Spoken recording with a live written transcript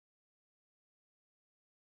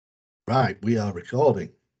Right, we are recording.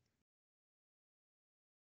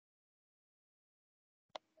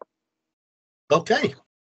 Okay.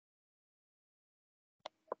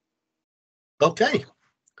 Okay.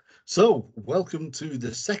 So, welcome to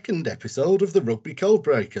the second episode of the Rugby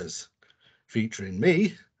Codebreakers, featuring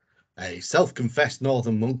me, a self-confessed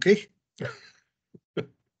northern monkey,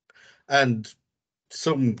 and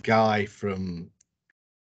some guy from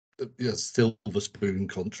Silver Spoon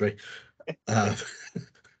country.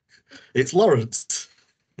 It's Lawrence.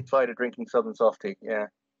 Cider drinking Southern Softy, yeah.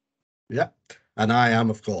 Yeah. And I am,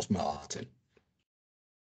 of course, Martin.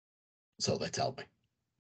 So they tell me.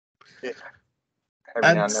 Yeah.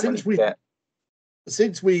 And since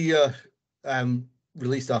we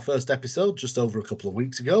released our first episode just over a couple of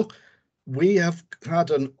weeks ago, we have had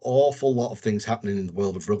an awful lot of things happening in the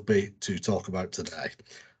world of rugby to talk about today.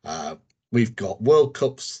 We've got World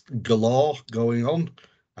Cups galore going on.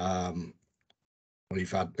 We've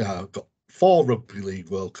had got 4 Rugby League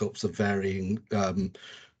World Cups of varying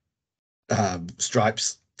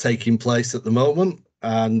stripes taking place at the moment.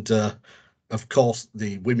 And of course,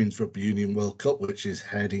 the Women's Rugby Union World Cup, which is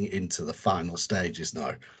heading into the final stages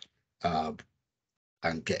now,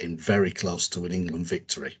 and getting very close to an England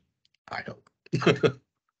victory, I hope.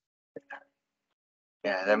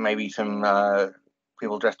 Yeah, there may be some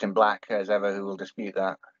people dressed in black as ever who will dispute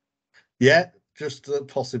that. Yeah, just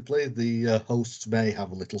possibly the hosts may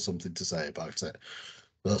have a little something to say about it,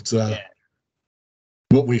 but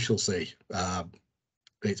what we shall see.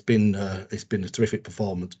 It's been a terrific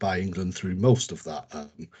performance by England through most of that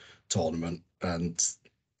tournament, and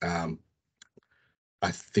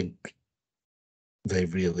I think they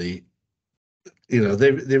really,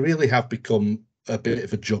 they really have become a bit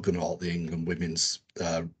of a juggernaut, the England women's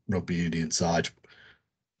rugby union side.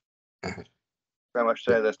 So much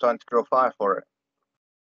so they're starting to draw fire for it.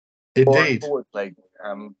 Indeed. Forward play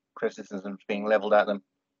criticisms being levelled at them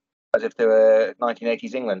as if they were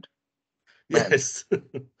 1980s England. Yes.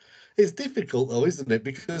 It's difficult though, isn't it?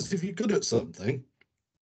 Because if you're good at something,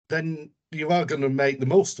 then you are going to make the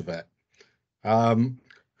most of it. But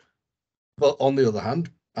on the other hand,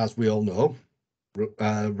 as we all know,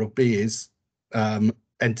 rugby is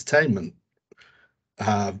entertainment.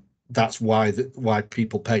 That's why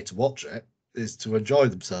people pay to watch it, is to enjoy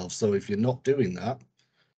themselves. So if you're not doing that,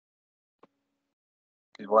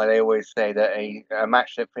 is why they always say that a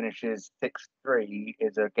match that finishes 6-3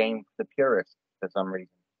 is a game for the purists for some reason.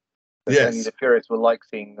 Because only the purists will like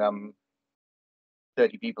seeing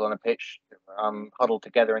 30 people on a pitch huddled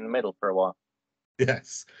together in the middle for a while.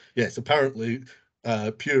 Yes. Apparently,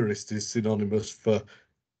 purist is synonymous for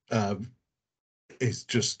it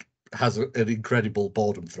just has an incredible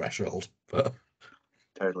boredom threshold. But,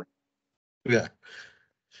 totally. Yeah.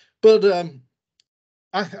 But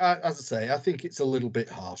I, as I say, I think it's a little bit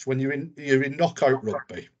harsh when you're in knockout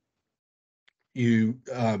rugby. You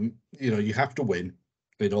have to win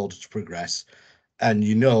in order to progress, and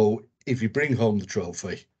if you bring home the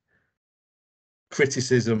trophy,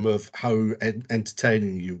 criticism of how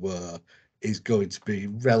entertaining you were is going to be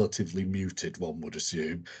relatively muted, one would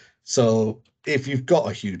assume. So if you've got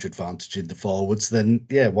a huge advantage in the forwards, then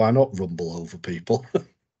yeah, why not rumble over people?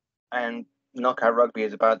 And knockout rugby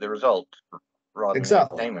is about the result rather than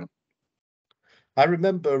entertainment. I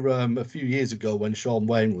remember a few years ago when Sean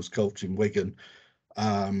Wayne was coaching Wigan,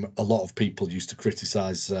 a lot of people used to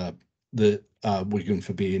criticise the Wigan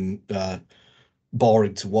for being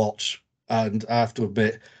boring to watch. And I have to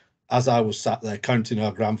admit, as I was sat there counting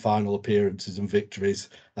our grand final appearances and victories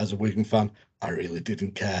as a Wigan fan, I really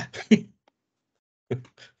didn't care.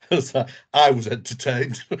 I was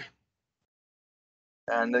entertained.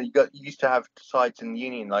 And you used to have sides in the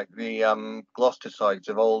Union, like the Gloucester sides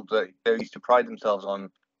of old, they used to pride themselves on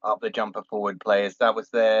up the jumper forward players. That was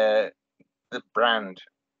the brand.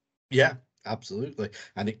 Yeah, absolutely.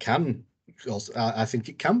 And it can, I think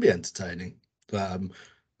it can be entertaining, done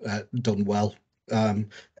well.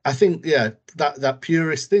 I think, yeah, that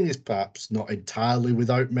purist thing is perhaps not entirely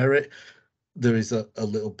without merit. There is a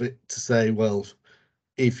little bit to say, well,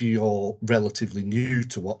 if you're relatively new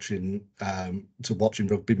to watching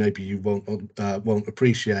rugby, maybe you won't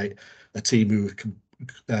appreciate a team who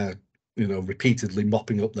are repeatedly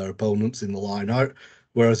mopping up their opponents in the line out.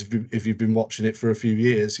 Whereas if you've been watching it for a few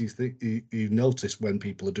years, you notice when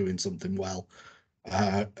people are doing something well,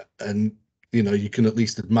 and you can at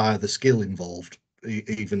least admire the skill involved,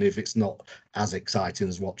 even if it's not as exciting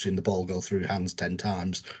as watching the ball go through hands 10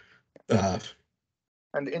 times.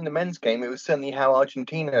 And in the men's game, it was certainly how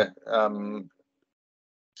Argentina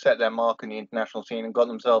set their mark in the international scene and got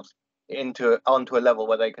themselves onto a level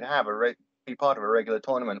where they could have be part of a regular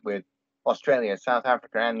tournament with Australia, South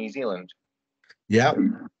Africa, and New Zealand. Yeah,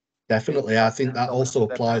 definitely. I think that also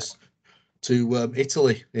applies to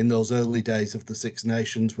Italy in those early days of the Six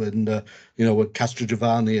Nations when when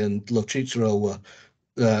Castrogiovanni and Lo Cicero were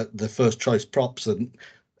the first choice props, and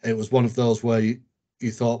it was one of those where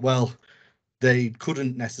you thought, well, they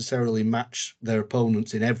couldn't necessarily match their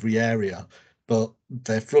opponents in every area, but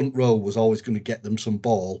their front row was always going to get them some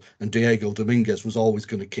ball, and Diego Dominguez was always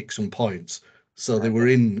going to kick some points. So they were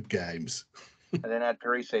in games. And then add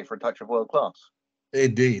Parise for a touch of world class.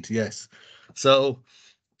 Indeed, yes. So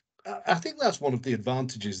I think that's one of the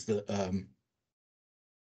advantages that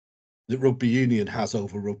rugby union has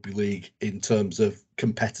over rugby league in terms of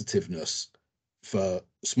competitiveness for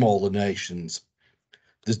smaller nations.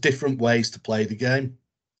 There's different ways to play the game.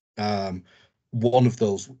 Um, one of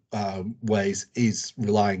those ways is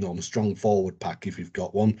relying on a strong forward pack if you've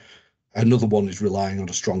got one. Another one is relying on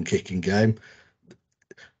a strong kicking game.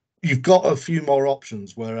 You've got a few more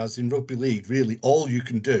options, whereas in rugby league, really all you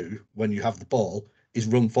can do when you have the ball is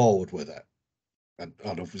run forward with it and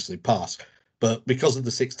obviously pass. But because of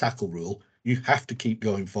the six tackle rule, you have to keep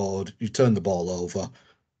going forward. You turn the ball over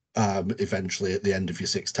eventually at the end of your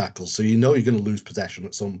six tackles. So you know you're going to lose possession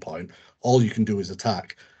at some point. All you can do is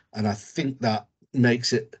attack. And I think that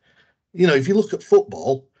makes it, if you look at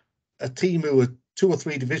football, a team who are two or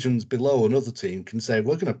three divisions below another team can say,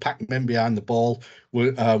 we're going to pack men behind the ball.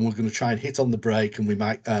 We're going to try and hit on the break and we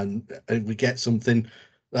might, and we get something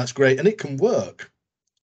that's great. And it can work.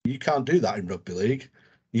 You can't do that in rugby league.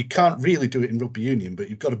 You can't really do it in rugby union, but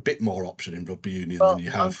you've got a bit more option in rugby union than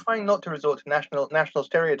you have. I'm trying not to resort to national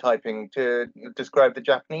stereotyping to describe the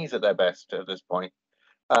Japanese at their best at this point.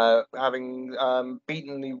 Having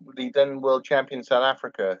beaten the then world champion South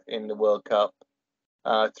Africa in the World Cup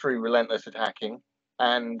through relentless attacking,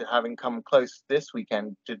 and having come close this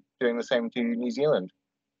weekend to doing the same to New Zealand.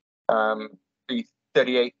 The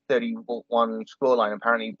 38-31 scoreline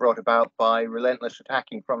apparently brought about by relentless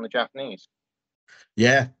attacking from the Japanese.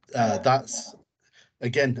 Yeah, that's,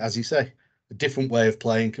 again, as you say, a different way of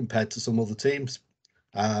playing compared to some other teams.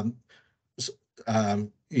 Um,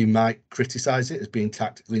 you might criticize it as being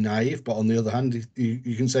tactically naive, but on the other hand,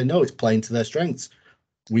 you can say, no, it's playing to their strengths.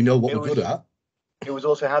 We know what we're good at. It was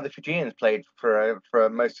also how the Fijians played for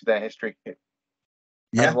most of their history.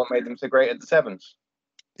 Yeah. And what made them so great at the sevens.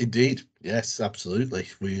 Indeed. Yes, absolutely.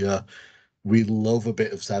 We love a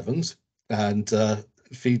bit of sevens, and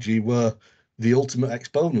Fiji were the ultimate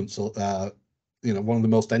exponents. One of the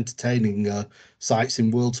most entertaining sights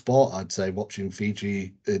in world sport, I'd say, watching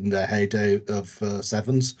Fiji in their heyday of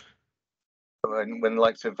sevens. When the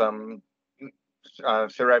likes of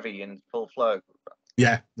Serevi in full flow.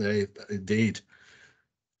 Yeah, they indeed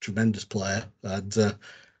tremendous player, and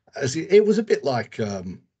it was a bit like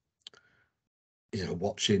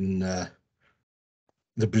watching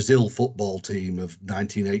the Brazil football team of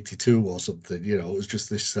 1982 or something. It was just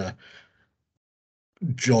this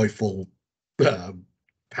joyful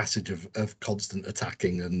passage of constant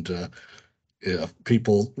attacking, and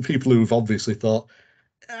people who've obviously thought,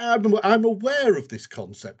 I'm aware of this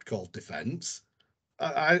concept called defence.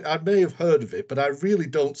 I may have heard of it, but I really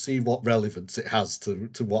don't see what relevance it has to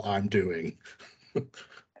what I'm doing.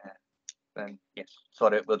 Then yes,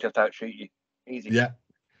 sort it. We'll just outshoot you. Easy. Yeah.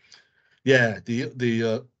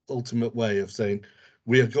 The ultimate way of saying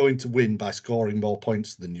we are going to win by scoring more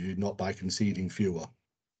points than you, not by conceding fewer.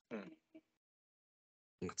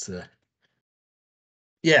 It's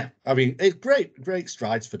yeah. I mean, it's great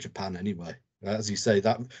strides for Japan anyway. As you say,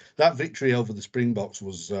 that victory over the Springboks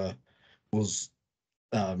was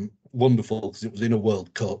wonderful because it was in a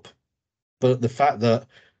World Cup. But the fact that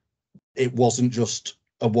it wasn't just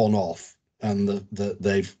a one-off and that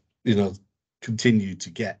they've continued to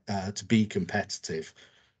get to be competitive,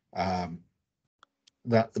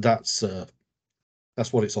 that's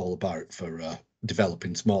what it's all about for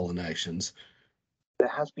developing smaller nations. There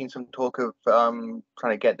has been some talk of trying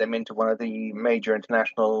to get them into one of the major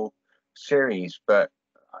international series, but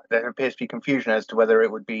there appears to be confusion as to whether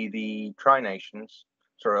it would be the Tri-Nations,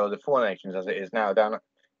 or the Four Nations as it is now down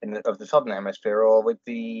of the Southern Hemisphere, or with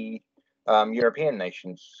the European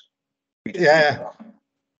nations. Yeah,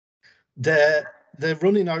 they're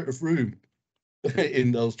running out of room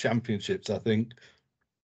in those championships, I think,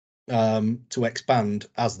 to expand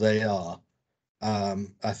as they are.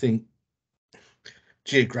 I think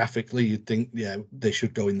geographically, you'd think, yeah, they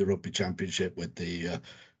should go in the rugby championship with the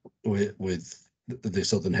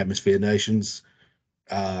Southern Hemisphere nations.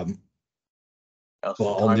 Else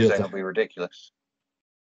the time zone will be ridiculous.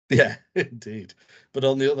 Yeah, indeed. But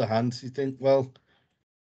on the other hand, you think, well,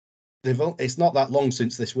 it's not that long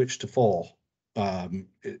since they switched to four.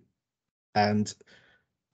 and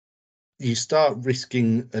you start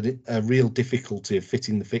risking a real difficulty of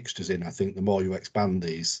fitting the fixtures in. I think the more you expand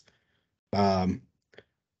these, the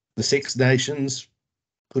Six Nations,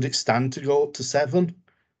 could it stand to go up to 7?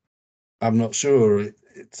 I'm not sure.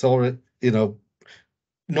 It's already,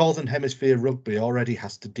 Northern Hemisphere rugby already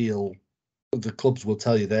has to deal. The clubs will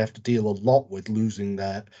tell you they have to deal a lot with losing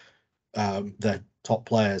their top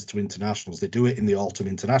players to internationals. They do it in the autumn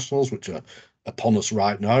internationals, which are upon us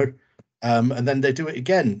right now, and then they do it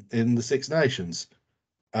again in the Six Nations.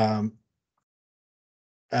 And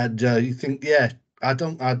you think, I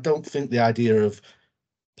don't think the idea of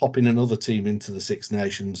popping another team into the Six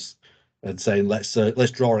Nations and saying let's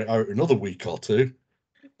draw it out another week or two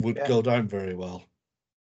would go down very well.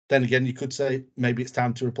 Then again, you could say maybe it's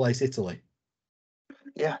time to replace Italy.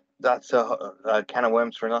 Yeah, that's a can of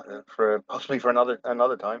worms for possibly for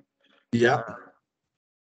another time. Yeah.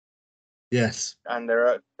 Yes. And there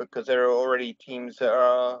are already teams that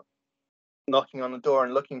are knocking on the door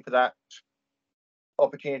and looking for that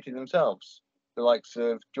opportunity themselves. The likes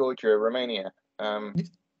of Georgia, Romania.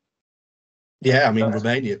 Yeah, I mean,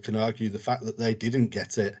 Romania can argue the fact that they didn't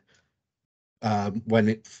get it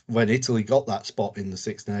when Italy got that spot in the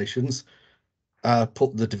Six Nations,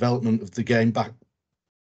 put the development of the game back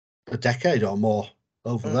a decade or more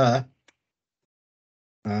over there.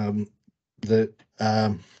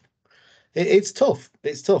 It's tough.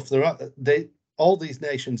 It's tough. All these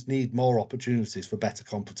nations need more opportunities for better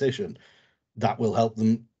competition that will help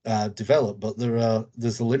them develop. But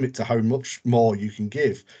there's a limit to how much more you can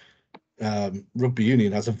give. Rugby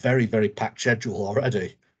union has a very, very packed schedule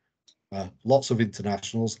already. Lots of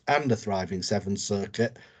internationals and a thriving Sevens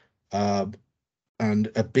circuit, and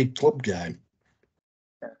a big club game.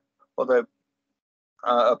 Yeah. Well, the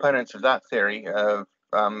opponents of that theory of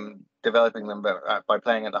developing them by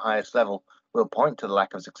playing at the highest level will point to the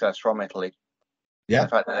lack of success from Italy. Yeah, the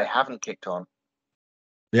fact that they haven't kicked on.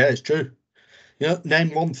 Yeah, it's true.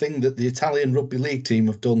 Name one thing that the Italian Rugby League team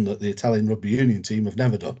have done that the Italian Rugby Union team have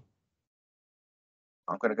never done.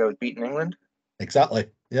 I'm going to go with beating England. Exactly.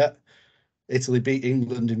 Yeah. Italy beat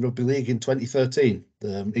England in Rugby League in 2013,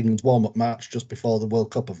 England's warm-up match just before the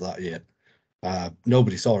World Cup of that year.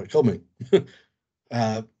 Nobody saw it coming.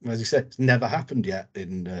 As you said, it's never happened yet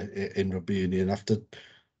in Rugby Union after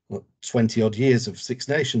 20 odd years of Six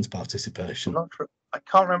Nations participation. I'm not sure. I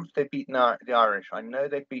can't remember if they've beaten the Irish. I know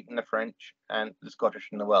they've beaten the French and the Scottish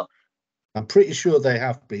and the Welsh. I'm pretty sure they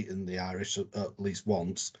have beaten the Irish at least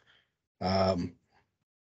once.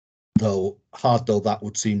 Though hard though that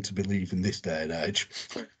would seem to believe in this day and age.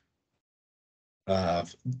 I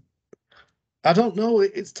don't know.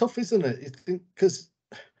 It's tough, isn't it? Because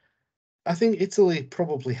I think Italy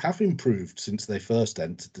probably have improved since they first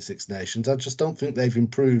entered the Six Nations. I just don't think they've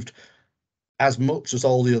improved as much as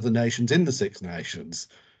all the other nations in the Six Nations.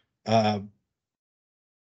 I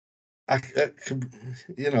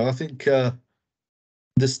think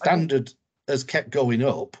the standard has kept going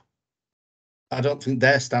up. I don't think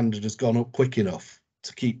their standard has gone up quick enough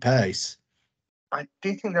to keep pace. I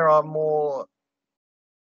do think there are more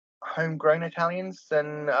homegrown Italians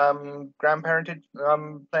than grandparented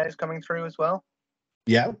players coming through as well.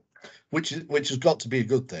 Yeah, which has got to be a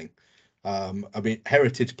good thing. I mean,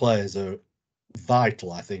 heritage players are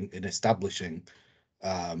vital, I think, in establishing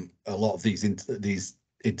a lot of these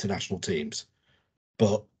international teams,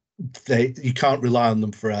 but you can't rely on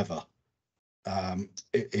them forever.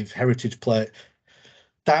 If heritage play,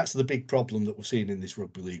 that's the big problem that we're seeing in this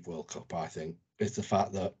Rugby League World Cup. I think is the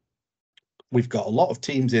fact that we've got a lot of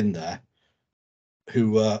teams in there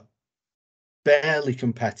who are barely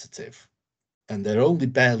competitive, and they're only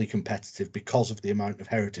barely competitive because of the amount of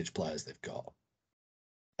heritage players they've got.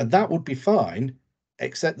 And that would be fine,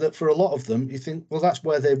 except that for a lot of them, you think, well, that's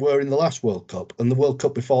where they were in the last World Cup and the World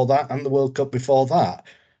Cup before that and the World Cup before that.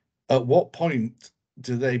 At what point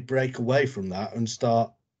do they break away from that and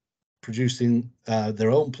start producing their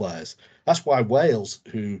own players? That's why Wales,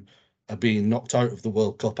 who are being knocked out of the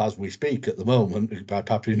World Cup as we speak at the moment by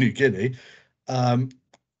Papua New Guinea,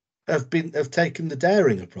 have taken the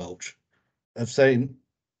daring approach of saying,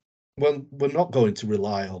 well, we're not going to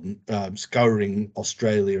rely on scouring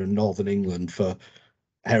Australia and Northern England for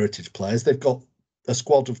heritage players. They've got a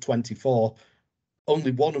squad of 24.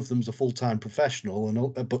 Only one of them's a full-time professional,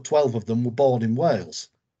 but 12 of them were born in Wales,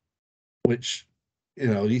 which,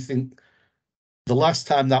 you think the last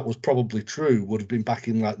time that was probably true would have been back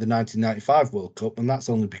in like the 1995 World Cup, and that's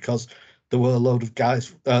only because there were a load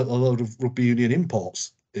of rugby union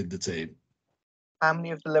imports in the team. How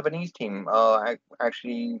many of the Lebanese team are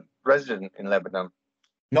actually resident in Lebanon?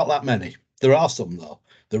 Not that many. There are some though.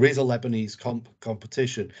 There is a Lebanese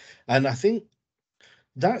competition, and I think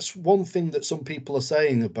that's one thing that some people are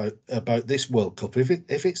saying about this World Cup.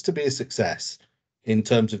 If it's to be a success in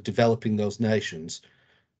terms of developing those nations,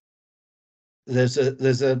 there's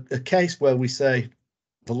a case where we say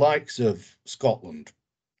the likes of Scotland,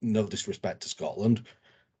 no disrespect to Scotland,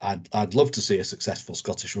 I'd love to see a successful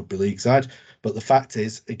Scottish Rugby League side, but the fact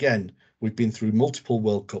is, again, we've been through multiple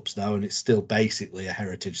World Cups now, and it's still basically a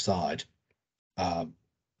heritage side.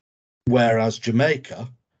 Whereas Jamaica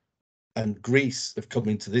and Greece have come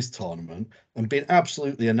into this tournament and been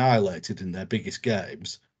absolutely annihilated in their biggest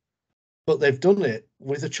games, but they've done it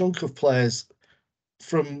with a chunk of players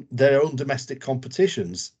from their own domestic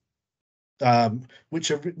competitions, which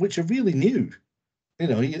are really new. You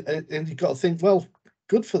know, and you've got to think, well,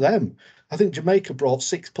 good for them. I think Jamaica brought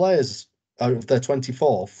 6 players out of their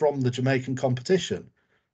 24 from the Jamaican competition.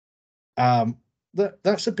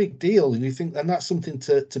 That's a big deal, and you think, and that's something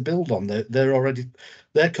to build on. They're already,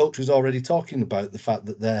 their coach is already talking about the fact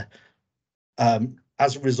that they're,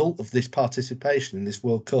 as a result of this participation in this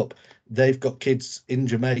World Cup, they've got kids in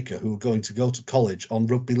Jamaica who are going to go to college on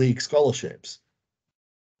rugby league scholarships.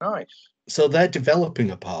 Nice. So they're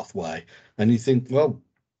developing a pathway, and you think, well,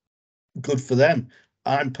 good for them.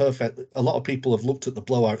 I'm perfect. A lot of people have looked at the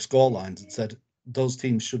blowout scorelines and said those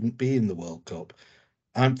teams shouldn't be in the World Cup.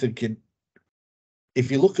 I'm thinking, if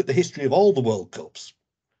you look at the history of all the World Cups,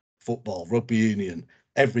 football, rugby union,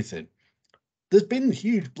 everything, there's been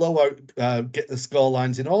huge blowout get the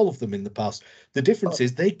scorelines in all of them in the past. The difference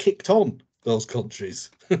is they kicked on those countries.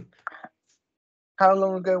 How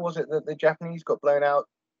long ago was it that the Japanese got blown out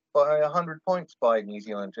by 100 points by New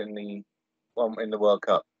Zealand in the World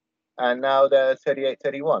Cup? And now they're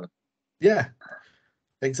 38-31. Yeah,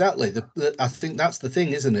 exactly. I think that's the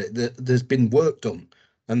thing, isn't it? That there's been work done,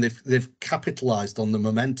 and they've capitalised on the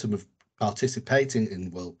momentum of participating in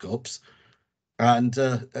World Cups, and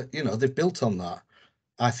they've built on that.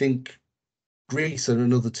 I think Greece are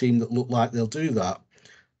another team that look like they'll do that,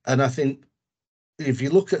 and I think if you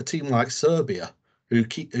look at a team like Serbia,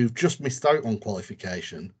 who've just missed out on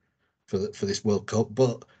qualification for this World Cup,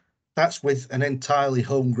 but that's with an entirely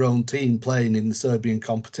homegrown team playing in the Serbian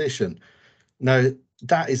competition. Now,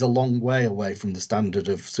 that is a long way away from the standard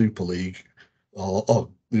of Super League or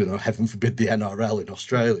heaven forbid, the NRL in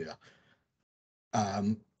Australia.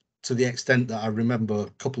 To the extent that I remember a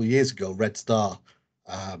couple of years ago, Red Star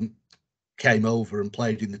came over and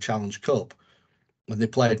played in the Challenge Cup, and they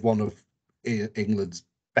played one of England's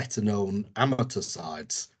better known amateur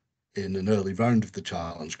sides in an early round of the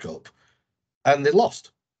Challenge Cup, and they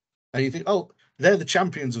lost. And you think, oh, they're the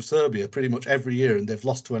champions of Serbia pretty much every year, and they've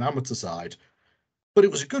lost to an amateur side. But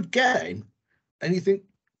it was a good game, and you think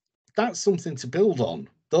that's something to build on.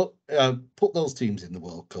 Put those teams in the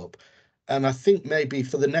World Cup, and I think maybe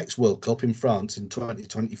for the next World Cup in France in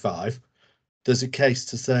 2025, there's a case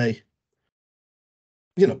to say,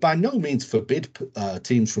 by no means forbid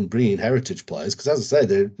teams from bringing heritage players, because as I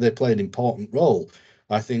say, they play an important role.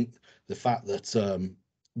 I think the fact that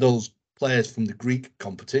those players from the Greek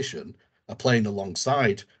competition are playing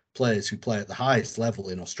alongside players who play at the highest level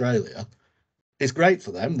in Australia is great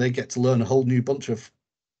for them. They get to learn a whole new bunch of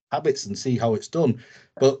habits and see how it's done.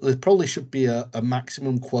 But there probably should be a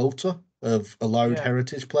maximum quota of allowed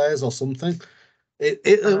heritage players or something.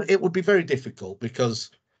 It would be very difficult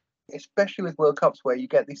because, especially with World Cups, where you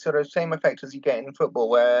get these sort of same effects as you get in football,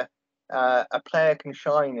 where a player can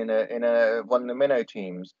shine in one of the minnow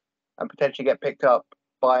teams and potentially get picked up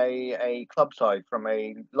by a club side from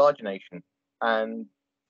a larger nation and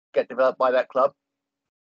get developed by that club,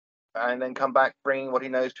 and then come back bringing what he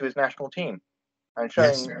knows to his national team and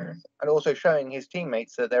also showing his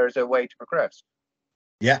teammates that there is a way to progress.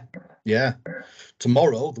 Yeah.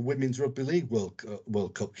 Tomorrow, the Women's Rugby League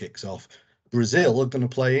World Cup kicks off. Brazil are going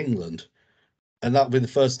to play England, and that'll be the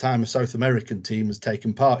first time a South American team has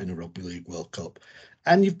taken part in a Rugby League World Cup.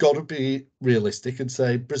 And you've got to be realistic and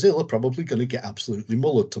say Brazil are probably going to get absolutely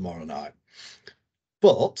mullered tomorrow night.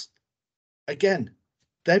 But again,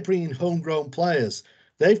 they're bringing homegrown players.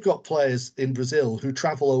 They've got players in Brazil who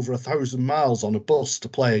travel over 1,000 miles on a bus to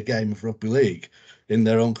play a game of rugby league in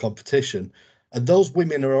their own competition. And those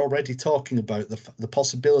women are already talking about the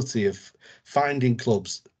possibility of finding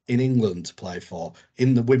clubs in England to play for,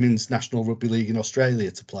 in the Women's National Rugby League in Australia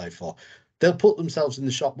to play for. They'll put themselves in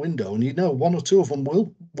the shop window, and one or two of them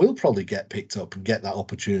will probably get picked up and get that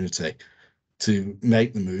opportunity to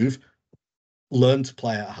make the move, learn to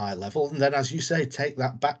play at a high level, and then, as you say, take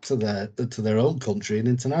that back to their own country in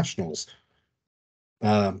internationals.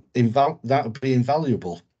 That would be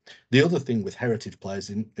invaluable. The other thing with heritage players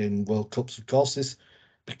in World Cups, of course, is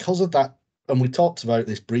because of that and we talked about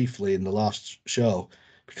this briefly in the last show,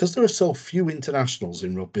 because there are so few internationals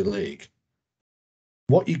in rugby league,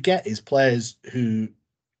 what you get is players who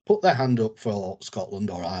put their hand up for Scotland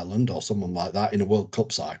or Ireland or someone like that in a World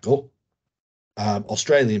Cup cycle.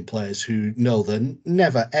 Australian players who know they're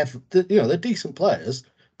never ever, they're decent players,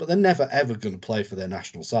 but they're never ever going to play for their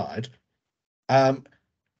national side. And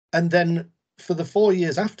then for the 4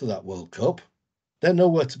 years after that World Cup, they're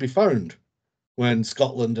nowhere to be found when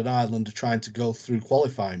Scotland and Ireland are trying to go through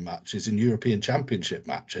qualifying matches and European Championship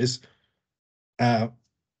matches.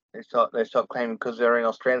 They stop claiming because they're in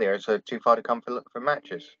Australia, so too far to come for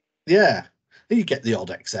matches. Yeah, you get the odd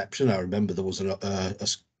exception. I remember there was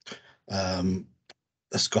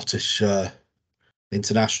a Scottish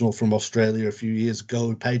international from Australia a few years ago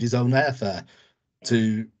who paid his own airfare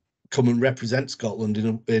to come and represent Scotland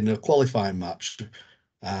in a qualifying match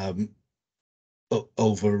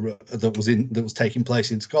over that was taking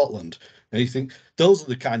place in Scotland. And you think those are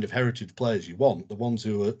the kind of heritage players you want, the ones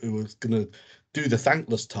who are going to do the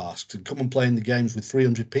thankless tasks and come and play in the games with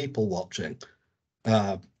 300 people watching.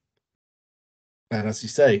 And as you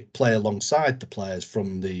say, play alongside the players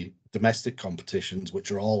from the domestic competitions,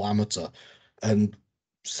 which are all amateur, and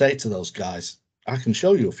say to those guys, I can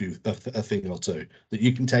show you a thing or two that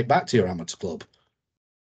you can take back to your amateur club.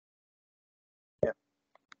 Yeah.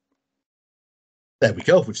 There we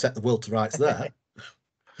go. We've set the world to rights there.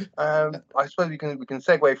 I suppose we can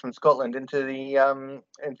segue from Scotland into the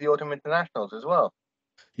autumn internationals as well.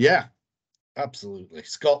 Yeah, absolutely.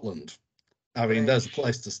 Scotland. I mean, there's a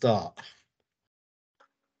place to start.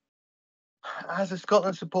 As a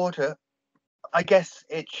Scotland supporter, I guess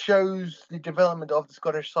it shows the development of the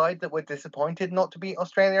Scottish side that we're disappointed not to beat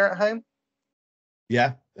Australia at home.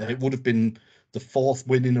 Yeah, it would have been the 4th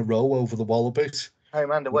win in a row over the Wallabies.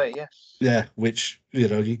 Home and away, yes. Yeah, which,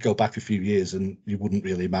 you go back a few years and you wouldn't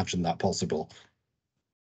really imagine that possible.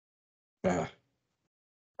 And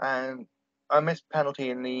I missed penalty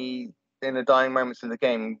in the dying moments of the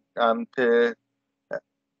game to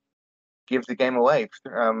give the game away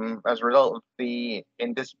as a result of the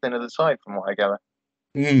indiscipline of the side, from what I gather.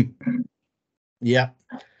 Yeah,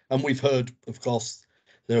 and we've heard, of course,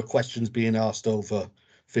 there are questions being asked over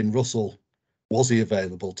Finn Russell. Was he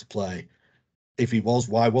available to play? If he was,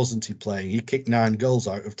 why wasn't he playing? He kicked 9 goals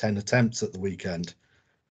out of 10 attempts at the weekend.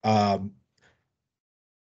 But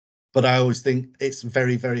I always think it's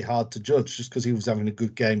very, very hard to judge. Just because he was having a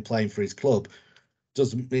good game playing for his club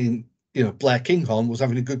doesn't mean, Blair Kinghorn was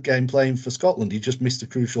having a good game playing for Scotland. He just missed a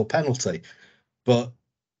crucial penalty. But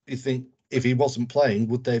you think, if he wasn't playing,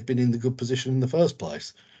 would they have been in the good position in the first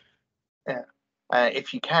place? Yeah.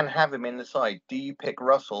 If you can have him in the side, do you pick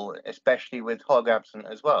Russell, especially with Hogg absent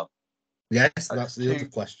as well? Yes, that's the other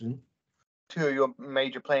question. 2 of your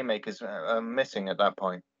major playmakers are missing at that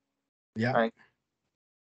point. Yeah.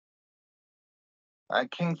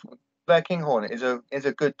 Blair Kinghorn is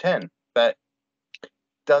a good 10, but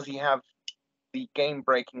does he have the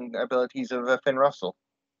game-breaking abilities of Finn Russell?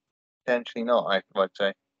 Potentially not, I would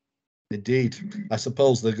say. Indeed. I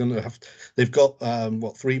suppose they're going to have. They've got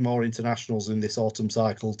 3 more internationals in this autumn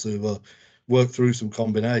cycle to work through some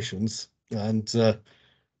combinations and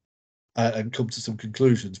come to some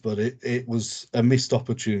conclusions. But it was a missed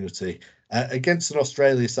opportunity against an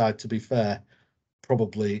Australia side. To be fair,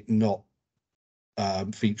 probably not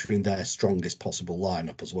featuring their strongest possible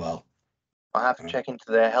lineup as well. I'll have to check into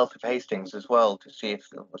the health of Hastings as well to see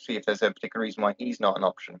if there's a particular reason why he's not an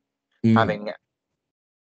option, having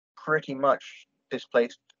pretty much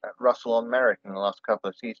displaced Russell on merit in the last couple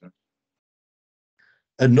of seasons.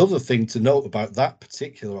 Another thing to note about that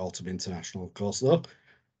particular autumn international, of course, though,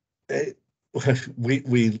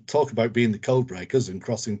 we talk about being the code breakers and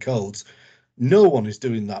crossing codes. No one is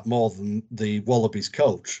doing that more than the Wallabies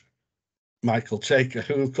coach, Michael Chaker,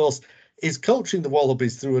 who, of course, is coaching the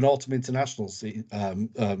Wallabies through an autumn international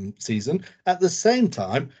season at the same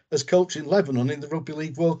time as coaching Lebanon in the Rugby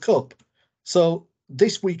League World Cup. So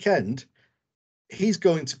this weekend, he's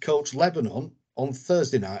going to coach Lebanon on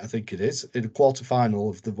Thursday night, I think it is, in a quarter-final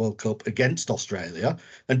of the World Cup against Australia.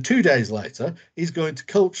 And 2 days later, he's going to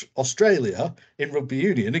coach Australia in rugby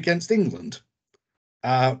union against England.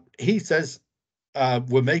 He says,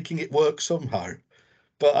 we're making it work somehow.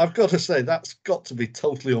 But I've got to say, that's got to be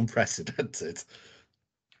totally unprecedented.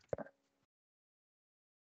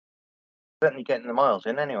 Certainly getting the miles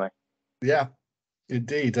in anyway. Yeah,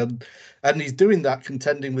 indeed. And he's doing that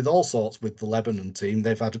contending with all sorts with the Lebanon team.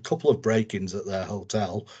 They've had a couple of break-ins at their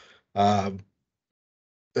hotel. A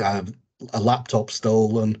laptop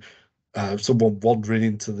stolen, someone wandering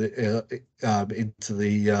into the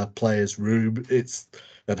players' room. It's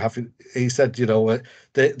And he said,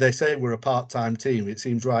 they say we're a part-time team. It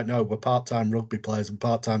seems right now we're part-time rugby players and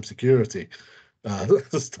part-time security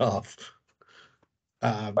staff.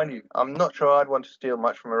 I'm not sure I'd want to steal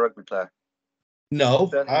much from a rugby player. No,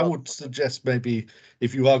 Certainly I not. would suggest maybe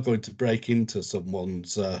if you are going to break into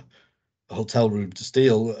someone's hotel room to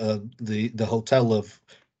steal, the hotel of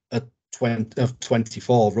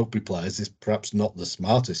 24 rugby players is perhaps not the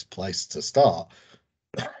smartest place to start.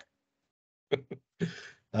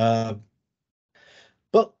 Um,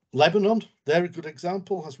 but Lebanon, they're a good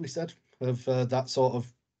example, as we said, of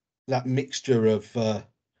that mixture of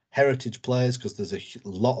heritage players, because there's a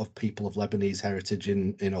lot of people of Lebanese heritage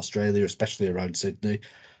in Australia, especially around Sydney,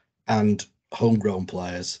 and homegrown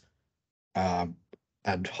players.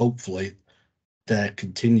 And hopefully their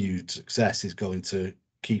continued success is going to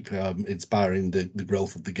keep inspiring the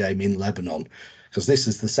growth of the game in Lebanon, because this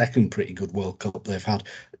is the second pretty good World Cup they've had.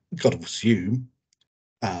 Got to assume.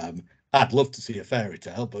 I'd love to see a fairy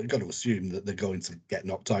tale, but you've got to assume that they're going to get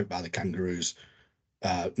knocked out by the Kangaroos.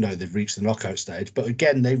 No, they've reached the knockout stage, but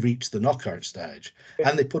again, they reached the knockout stage,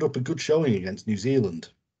 and they put up a good showing against New Zealand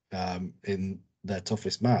in their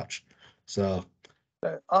toughest match. So,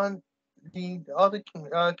 Aren't the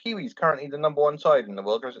Kiwis currently the number one side in the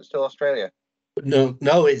world, or is it still Australia?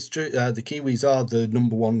 no, it's true. The Kiwis are the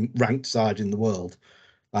number one ranked side in the world.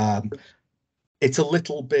 It's a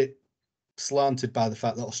little bit slanted by the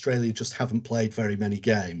fact that Australia just haven't played very many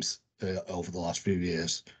games over the last few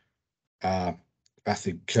years. I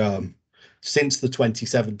think since the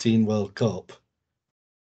 2017 World Cup,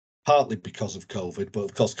 partly because of COVID, but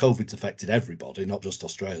of course COVID's affected everybody, not just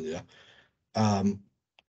Australia. Um,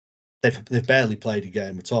 they've barely played a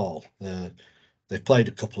game at all. They've played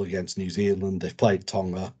a couple against New Zealand. They've played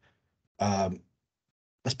Tonga. Um,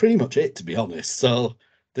 that's pretty much it, to be honest. So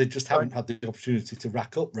they just haven't had the opportunity to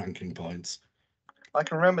rack up ranking points. I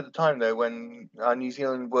can remember the time though when New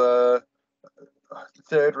Zealand were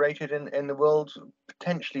third rated in the world,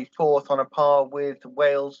 potentially fourth on a par with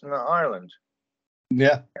Wales and Ireland.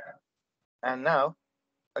 Yeah. And now,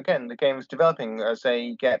 again, the game is developing as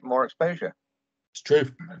they get more exposure. It's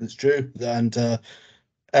true. It's true. And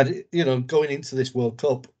going into this World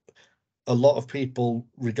Cup, a lot of people,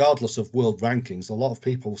 regardless of world rankings, a lot of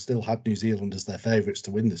people still had New Zealand as their favourites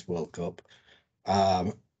to win this World Cup.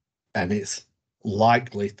 And it's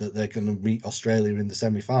likely that they're going to meet Australia in the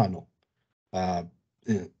semi-final. Uh,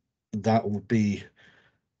 that would be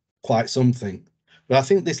quite something. But I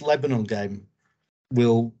think this Lebanon game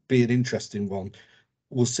will be an interesting one.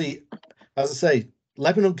 We'll see. As I say,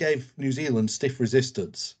 Lebanon gave New Zealand stiff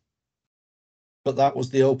resistance, but that was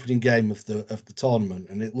the opening game of the tournament,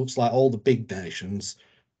 and it looks like all the big nations,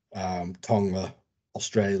 Tonga,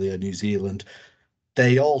 Australia, New Zealand,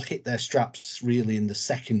 they all hit their straps really in the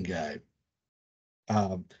second game.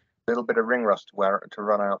 A little bit of ring rust to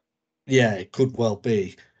run out. Yeah, it could well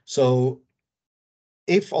be. So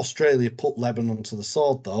if Australia put Lebanon to the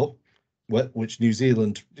sword, though, which New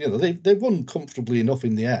Zealand, they won comfortably enough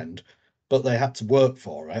in the end, but they had to work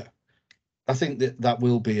for it. I think that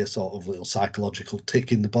will be a sort of little psychological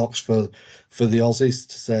tick in the box for the Aussies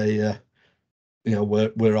to say,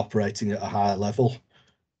 we're operating at a higher level.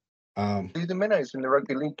 Do the minnows in the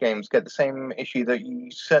rugby league games get the same issue that you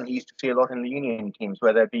certainly used to see a lot in the union teams,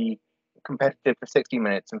 where they'd be competitive for 60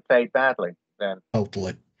 minutes and fade badly? Then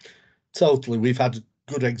Totally. We've had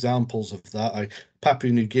good examples of that.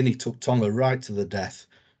 Papua New Guinea took Tonga right to the death.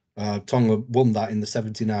 Tonga won that in the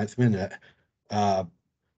 79th minute.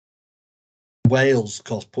 Wales, of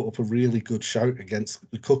course, put up a really good shout against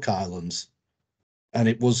the Cook Islands, and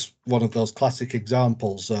it was one of those classic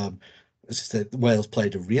examples. As I said, Wales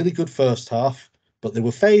played a really good first half, but they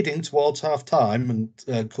were fading towards half time, and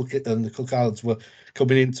the Cook Islands were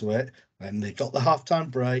coming into it. And they got the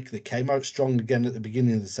halftime break. They came out strong again at the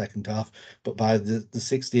beginning of the second half, but by the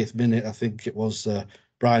 60th minute, I think it was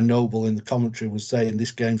Brian Noble in the commentary was saying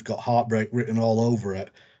this game's got heartbreak written all over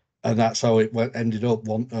it, and that's how it ended up.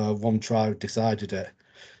 One try decided it.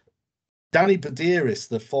 Danny Badiris,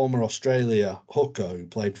 the former Australia hooker who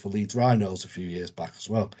played for Leeds Rhinos a few years back as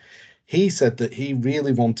well, he said that he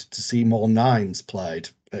really wanted to see more nines played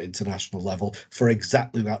at international level for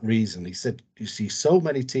exactly that reason. He said you see so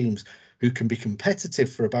many teams who can be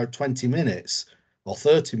competitive for about 20 minutes or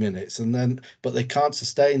 30 minutes, but they can't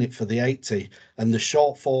sustain it for the 80. And the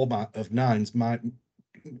short format of nines might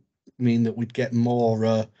mean that we'd get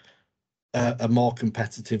a more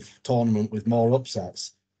competitive tournament with more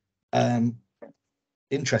upsets.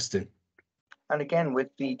 Interesting. And again, with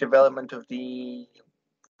the development of the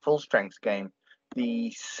full strength game,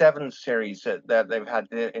 the 7 series that they've had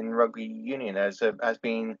in rugby union has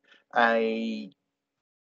been a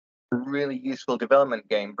a really useful development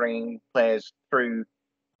game, bringing players through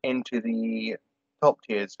into the top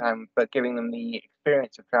tiers, but giving them the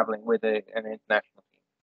experience of traveling with an international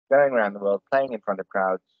team, going around the world, playing in front of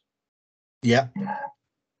crowds. Yeah,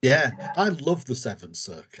 yeah, I love the Sevens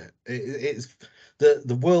circuit. It's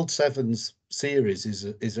the World Sevens series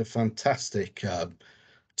is a fantastic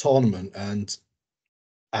tournament, and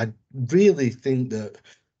I really think that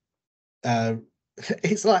uh,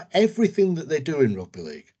 it's like everything that they do in rugby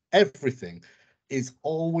league, everything is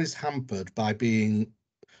always hampered by being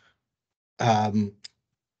um,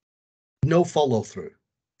 no follow through.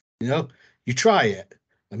 You know, you try it,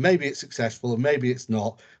 and maybe it's successful, and maybe it's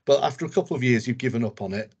not. But after a couple of years, you've given up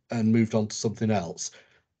on it and moved on to something else.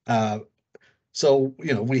 Uh, So,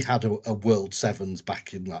 we had a World Sevens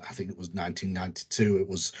back in, like, I think it was 1992. It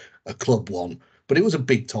was a club one, but it was a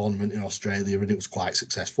big tournament in Australia and it was quite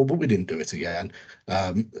successful, but we didn't do it again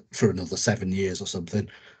for another 7 years or something.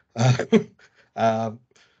 Uh, um,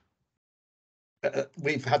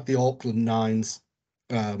 we've had the Auckland Nines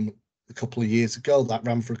a couple of years ago. That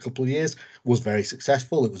ran for a couple of years, was very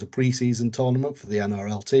successful. It was a pre-season tournament for the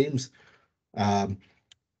NRL teams. Um,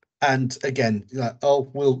 and again, like, oh,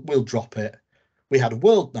 we'll drop it. We had a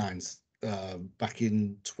World Nines back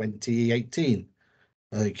in 2018,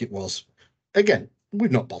 I think it was. Again,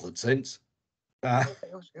 we've not bothered since.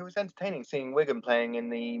 It was entertaining seeing Wigan playing in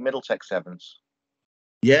the Middlesex Sevens.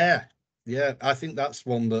 Yeah, yeah, I think that's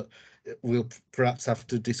one that we'll perhaps have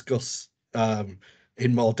to discuss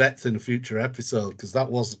in more depth in a future episode, because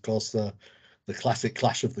that was, of course, the classic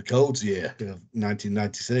Clash of the Codes year of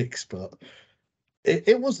 1996. But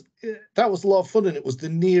that was a lot of fun, and it was the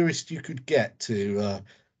nearest you could get to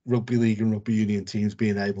rugby league and rugby union teams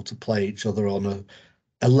being able to play each other on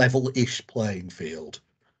a level-ish playing field.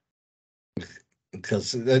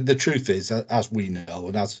 Because the truth is, as we know,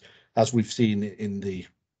 and as we've seen in the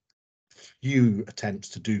few attempts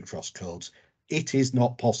to do cross codes, it is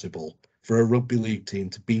not possible for a rugby league team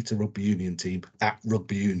to beat a rugby union team at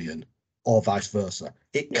rugby union, or vice versa.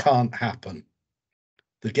 It can't happen.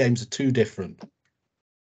 The games are too different.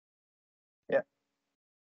 Yeah,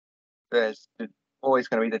 there's always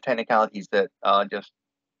going to be the technicalities that are just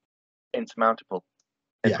insurmountable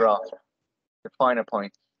to grasp. The finer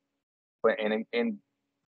points when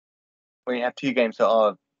when you have two games that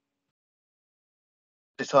are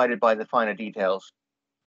decided by the finer details,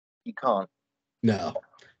 you can't. No,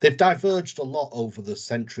 they've diverged a lot over the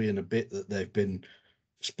century and a bit that they've been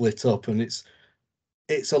split up, and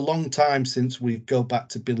it's a long time since we go back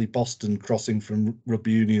to Billy Boston crossing from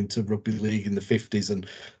rugby union to rugby league in the 50s and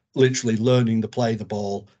literally learning to play the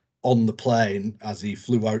ball on the plane as he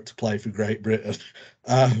flew out to play for Great Britain.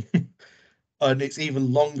 Um, and it's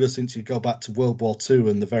even longer since you go back to World War II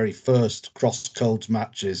and the very first cross codes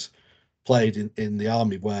matches played in the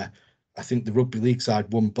army, where I think the rugby league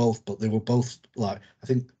side won both, but they were both, like, I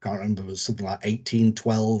think, I can't remember, it was something like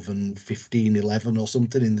 18-12 and 15-11 or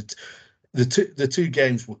something. In the two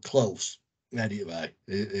games were close anyway,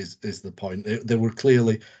 is the point. They were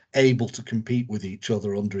clearly able to compete with each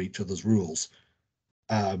other under each other's rules.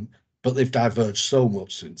 But they've diverged so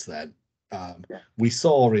much since then. We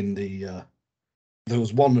saw in there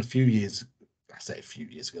was one a few years, I say a few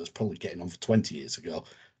years ago, it's probably getting on for 20 years ago.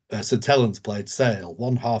 St Helens played Sale,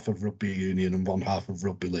 one half of rugby union and one half of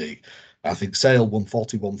rugby league. I think Sale won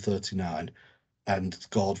 41-39 and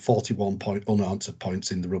scored 41 unanswered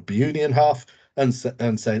points in the rugby union half, and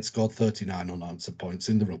Saints scored 39 unanswered points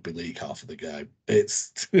in the rugby league half of the game.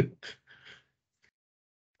 It's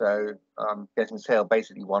So getting Sale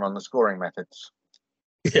basically won on the scoring methods.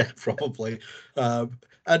 yeah, probably.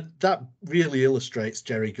 And that really illustrates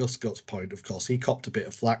Jerry Guscott's point, of course. He copped a bit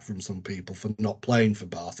of flack from some people for not playing for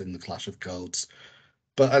Bath in the Clash of Codes.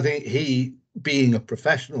 But I think he, being a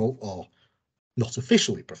professional, or not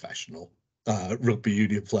officially professional, rugby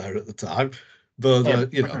union player at the time, but,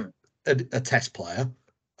 a test player,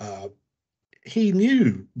 uh, he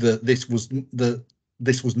knew that this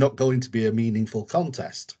was not going to be a meaningful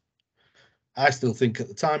contest. I still think at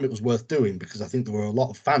the time it was worth doing, because I think there were a lot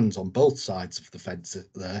of fans on both sides of the fence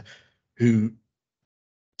there who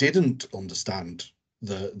didn't understand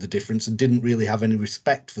the difference and didn't really have any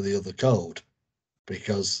respect for the other code,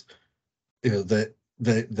 because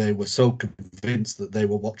they were so convinced that they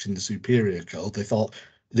were watching the superior code. They thought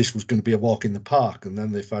this was going to be a walk in the park, and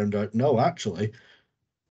then they found out, no, actually,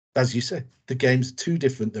 as you say, the game's too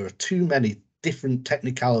different. There are too many different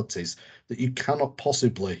technicalities that you cannot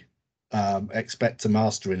possibly expect to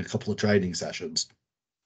master in a couple of training sessions.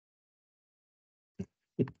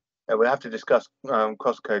 We'll have to discuss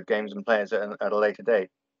cross-code games and players at a later date.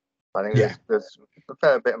 I think there's a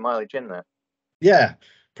fair bit of mileage in there. Yeah,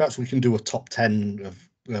 perhaps we can do a top 10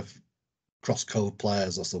 of cross code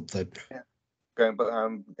players or something. Yeah, going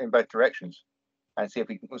in both directions, and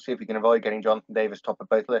we'll see if we can avoid getting Jonathan Davis top of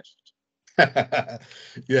both lists.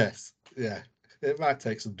 Yes, yeah, it might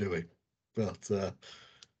take some doing, but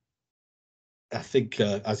I think,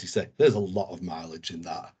 as you say, there's a lot of mileage in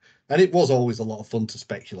that, and it was always a lot of fun to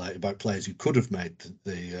speculate about players who could have made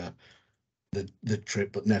the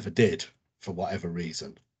trip but never did for whatever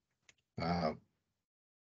reason.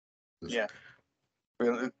 Yeah,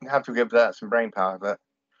 we'll have to give that some brain power, but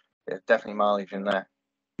there's definitely mileage in there.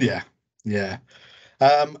 Yeah, yeah.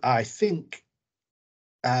 I think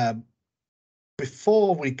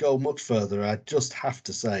before we go much further, I just have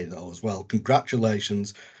to say, though, as well,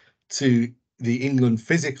 congratulations to the England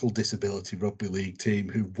Physical Disability Rugby League team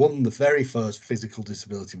who won the very first Physical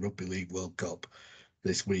Disability Rugby League World Cup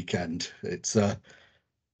this weekend. It's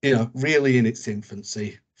really in its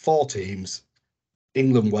infancy. 4 teams,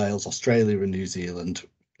 England, Wales, Australia, and New Zealand,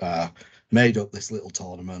 made up this little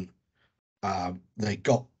tournament. They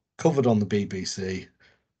got covered on the BBC,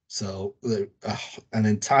 so an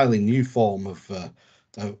entirely new form of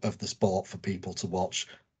the sport for people to watch,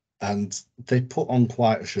 and they put on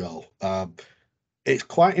quite a show. It's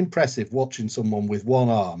quite impressive watching someone with one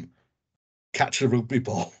arm catch a rugby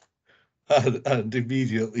ball and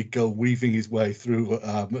immediately go weaving his way through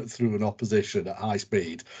an opposition at high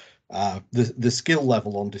speed. The skill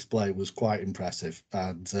level on display was quite impressive,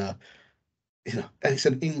 and it's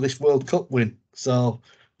an English World Cup win, so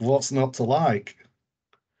what's not to like?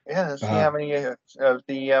 Yeah, let's see how many of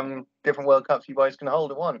the different World Cups you guys can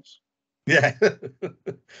hold at once. Yeah,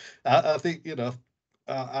 I think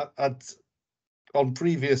I'd on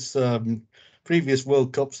previous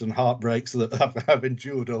World Cups and heartbreaks that I've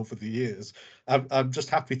endured over the years. I'm just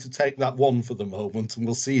happy to take that one for the moment, and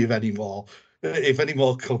we'll see if any more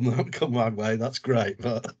come my way. That's great,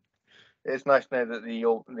 but it's nice to know that the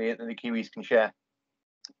Kiwis can share.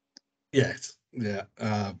 yes, yeah,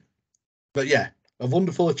 but yeah, a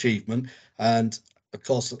wonderful achievement, and of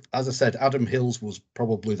course, as I said, Adam Hills was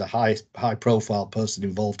probably the high-profile person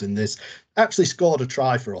involved in this. Actually, scored a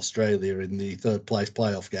try for Australia in the third-place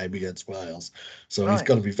playoff game against Wales, so He's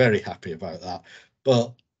got to be very happy about that.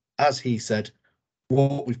 But as he said,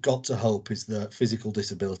 what we've got to hope is that physical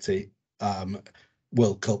disability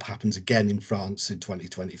World Cup happens again in France in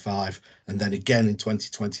 2025, and then again in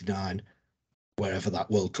 2029, wherever that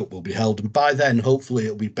World Cup will be held. And by then, hopefully,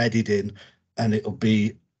 it'll be bedded in, and it'll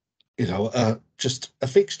be just a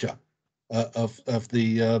fixture of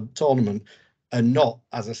the tournament, and not,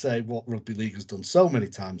 as I say, what rugby league has done so many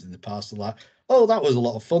times in the past. Like, oh, that was a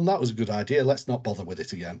lot of fun. That was a good idea. Let's not bother with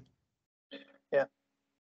it again. Yeah.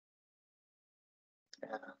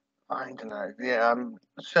 I don't know. Yeah,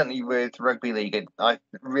 certainly with rugby league, I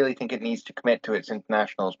really think it needs to commit to its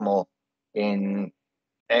internationals more in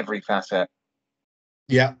every facet.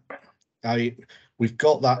 Yeah, we've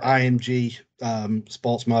got that IMG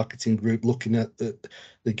sports marketing group looking at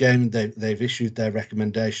the game. They've issued their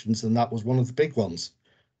recommendations, and that was one of the big ones.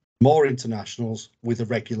 More internationals with a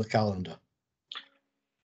regular calendar.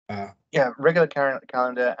 Regular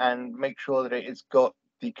calendar, and make sure that it's got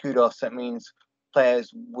the kudos. That means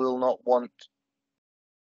players will not want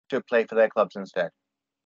to play for their clubs instead.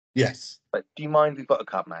 Yes. But do you mind we've got a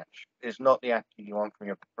cup match? It's not the attitude you want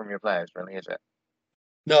from your players, really, is it?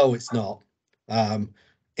 No, it's not.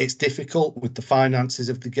 It's difficult with the finances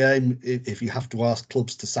of the game. If you have to ask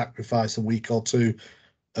clubs to sacrifice a week or two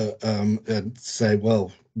and say,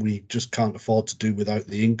 well, we just can't afford to do without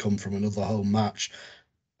the income from another home match.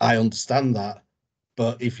 I understand that.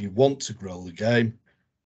 But if you want to grow the game,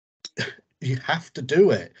 you have to do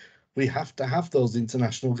it. We have to have those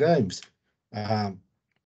international games. And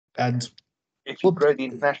if you grow the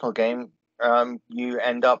international game, you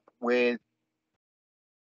end up with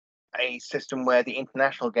a system where the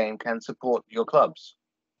international game can support your clubs.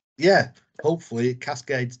 Yeah, hopefully it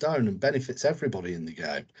cascades down and benefits everybody in the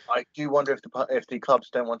game. I do wonder if the clubs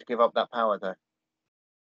don't want to give up that power, though.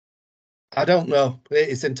 I don't know.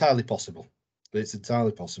 It's entirely possible. It's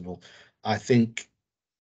entirely possible. I think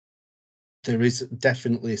there is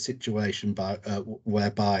definitely a situation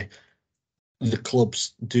whereby the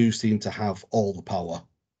clubs do seem to have all the power.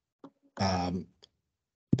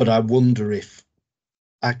 But I wonder if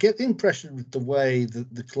I get the impression with the way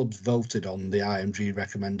that the clubs voted on the IMG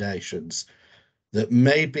recommendations that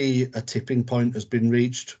maybe a tipping point has been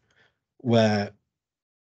reached where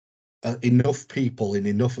enough people in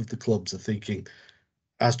enough of the clubs are thinking,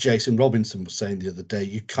 as Jason Robinson was saying the other day,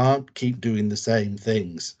 you can't keep doing the same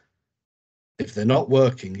things. If they're not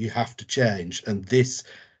working, you have to change. And this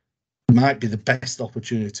might be the best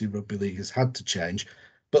opportunity rugby league has had to change.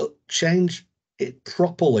 but change it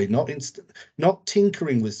properly, not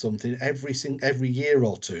tinkering with something every year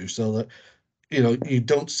or two, so that you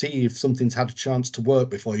don't see if something's had a chance to work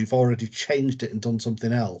before you've already changed it and done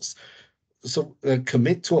something else. So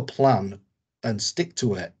commit to a plan and stick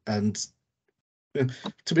to it. And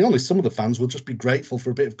to be honest, some of the fans will just be grateful for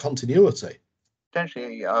a bit of continuity.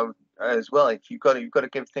 Potentially, as well, if you've got to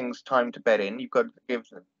give things time to bed in. You've got to give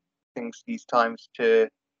things these times to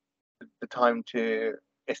the time to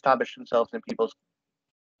establish themselves in people's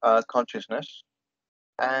consciousness,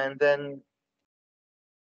 and then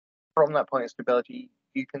from that point of stability,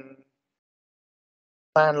 you can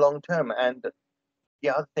plan long term. And the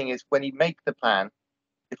other thing is, when you make the plan,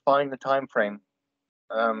 define the time frame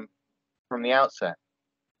from the outset.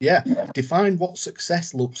 Yeah, define what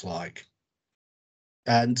success looks like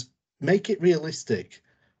and make it realistic.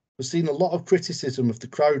 We've seen a lot of criticism of the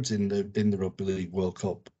crowds in the Rugby League World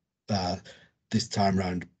Cup this time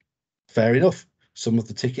round. Fair enough. Some of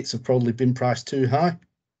the tickets have probably been priced too high.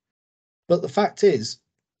 But the fact is,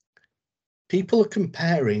 people are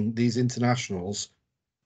comparing these internationals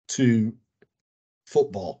to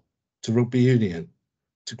football, to rugby union,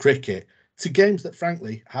 to cricket, to games that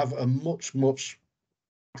frankly have a much, much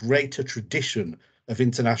greater tradition of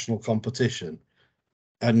international competition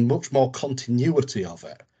and much more continuity of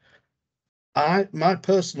it. My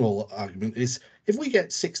personal argument is, if we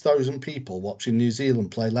get 6,000 people watching New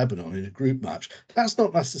Zealand play Lebanon in a group match, that's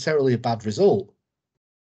not necessarily a bad result.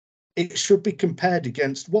 It should be compared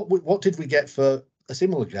against what did we get for a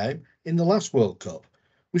similar game in the last World Cup.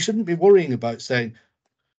 We shouldn't be worrying about saying,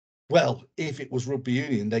 well, if it was rugby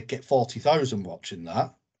union, they'd get 40,000 watching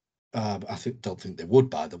that. Don't think they would,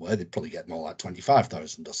 by the way. They'd probably get more like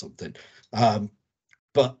 25,000 or something.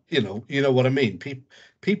 But you know what I mean.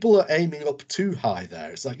 People are aiming up too high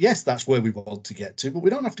there. It's like, yes, that's where we want to get to, but we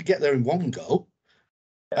don't have to get there in one go.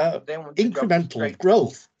 Incremental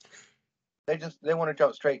growth. They want to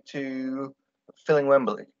jump straight to filling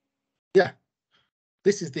Wembley. Yeah,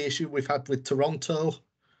 this is the issue we've had with Toronto.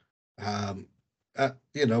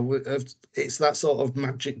 It's that sort of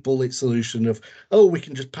magic bullet solution of, oh, we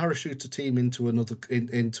can just parachute a team into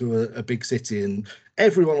a big city and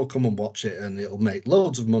everyone will come and watch it and it'll make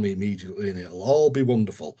loads of money immediately and it'll all be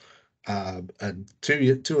wonderful. And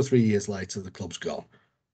 2 or 3 years later, the club's gone,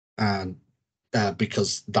 and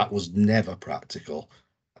because that was never practical.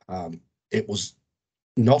 It was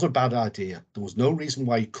not a bad idea. There was no reason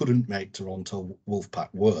why you couldn't make Toronto Wolfpack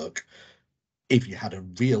work if you had a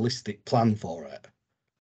realistic plan for it,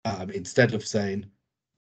 instead of saying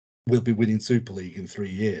we'll be winning Super League in 3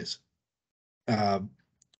 years.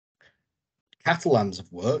 Catalans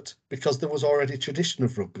have worked because there was already a tradition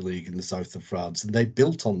of rugby league in the south of France, and they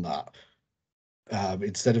built on that.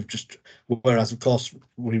 Instead of just, whereas of course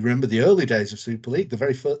we remember the early days of Super League, the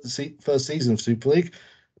very first season of Super League,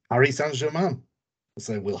 Paris Saint-Germain.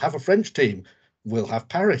 So we'll have a French team, we'll have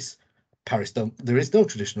Paris. There is no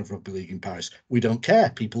tradition of rugby league in Paris. We don't care.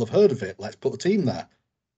 People have heard of it. Let's put a team there.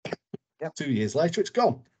 Yep. 2 years later, it's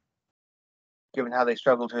gone. Given how they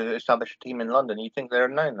struggle to establish a team in London, you'd think they'd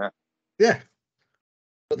have known that. Yeah.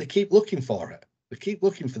 But they keep looking for it. They keep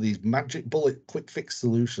looking for these magic bullet quick fix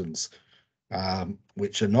solutions,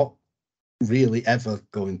 which are not really ever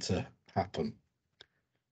going to happen.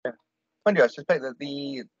 Yeah. Mind you, I suspect that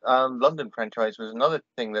the London franchise was another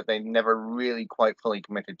thing that they never really quite fully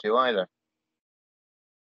committed to either.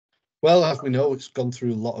 Well, as we know, it's gone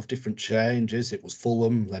through a lot of different changes. It was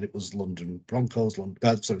Fulham, then it was London Broncos,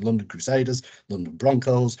 London Crusaders, London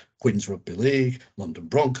Broncos, Queen's Rugby League, London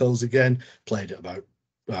Broncos again. Played at about,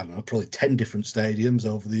 I don't know, probably 10 different stadiums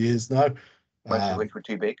over the years now. Most of which were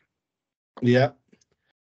too big. Yeah.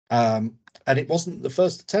 And it wasn't the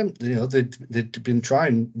first attempt. They'd been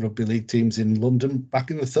trying rugby league teams in London back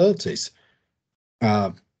in the 30s.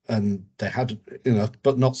 And they had,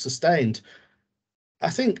 but not sustained. I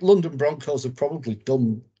think London Broncos have probably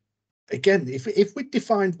done, again, if we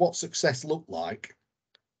defined what success looked like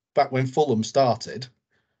back when Fulham started,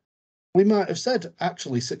 we might have said,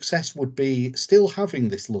 actually, success would be still having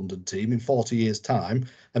this London team in 40 years' time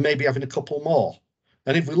and maybe having a couple more.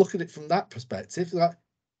 And if we look at it from that perspective,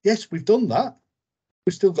 yes, we've done that.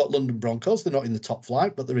 We've still got London Broncos. They're not in the top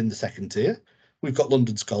flight, but they're in the second tier. We've got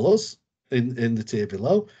London Scholars in the tier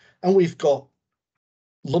below. And we've got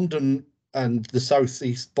London and the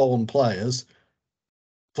Southeast born players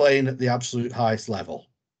playing at the absolute highest level.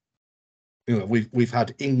 We've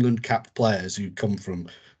had England capped players who come from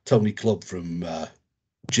Tony Clubb from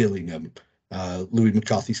Gillingham, Louis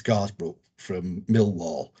McCarthy Scarsbrook from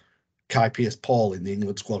Millwall, Kai Pearce-Paul in the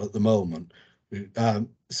England squad at the moment.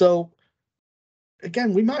 So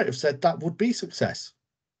again, we might have said that would be success.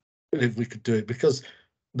 if we could do it, because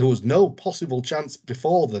there was no possible chance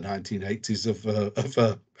before the 1980s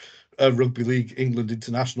of a Rugby League England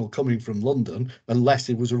international coming from London unless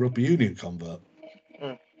he was a rugby union convert.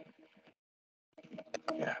 Mm.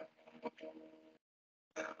 Yeah.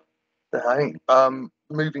 I think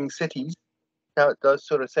moving cities, now it does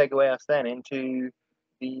sort of segue us then into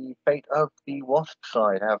the fate of the Wasp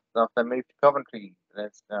side after they moved to Coventry.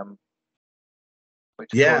 There's,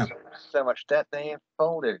 which Yeah. caused so much debt they have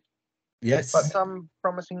folded. Yes. But some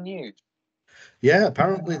promising news. Yeah.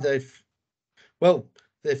 Apparently they've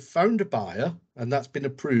found a buyer and that's been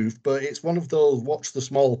approved, but it's one of those watch the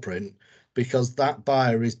small print, because that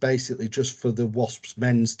buyer is basically just for the Wasps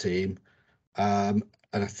men's team, and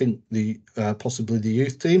I think the possibly the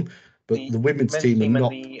youth team, but The the women's men's team are team and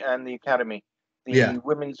not. the academy. Yeah, The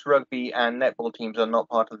women's rugby and netball teams are not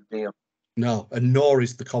part of the deal. no, and nor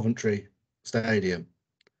is the Coventry Stadium.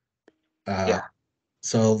 Yeah.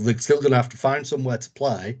 So they're still going to have to find somewhere to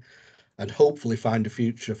play, and hopefully find a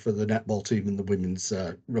future for the netball team and the women's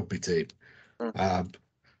rugby team. Mm.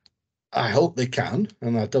 I hope they can,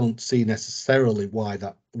 and I don't see necessarily why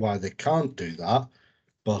they can't do that.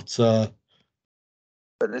 But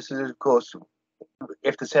But this is, of course,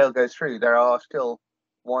 if the sale goes through, there are still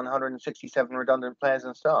 167 redundant players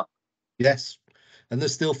and staff. yes, and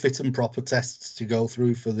there's still fit and proper tests to go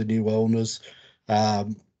through for the new owners.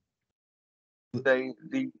 Um,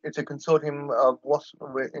 It's a consortium of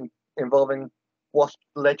involving Wasp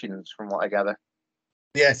legends, from what I gather.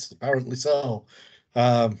 yes, apparently so.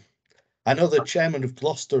 Um, I know the chairman of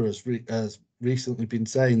Gloucester has recently been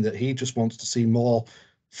saying that he just wants to see more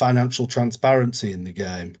financial transparency in the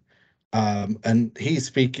game. And he's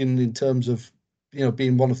speaking in terms of,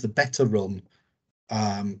 being one of the better run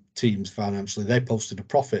teams financially. They posted a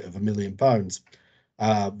profit of £1 million,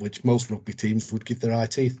 which most rugby teams would give their eye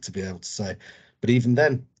teeth to be able to say. But even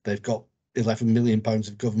then, they've got £11 million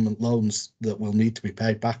of government loans that will need to be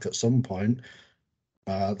paid back at some point.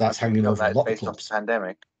 That's hanging over a That is lot of based off the clubs.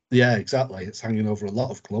 pandemic. Yeah, exactly. It's hanging over a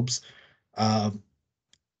lot of clubs. Um,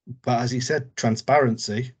 but as he said,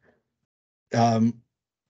 transparency um,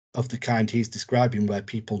 of the kind he's describing, where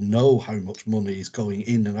people know how much money is going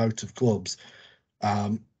in and out of clubs,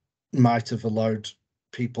 um, might have allowed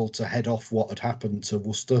people to head off what had happened to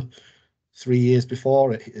Worcester 3 years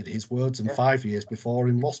before, in his words, and Yeah. 5 years before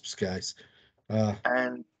in Wasp's case.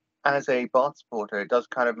 And as a Bath supporter, it does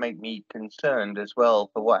kind of make me concerned as well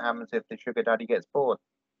for what happens if the sugar daddy gets bored,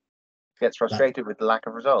 gets That, frustrated with the lack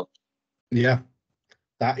of results. yeah,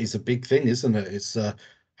 that is a big thing, isn't it? It's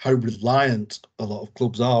how reliant a lot of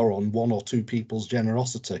clubs are on one or two people's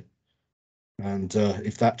generosity. And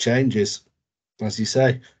if that changes, as you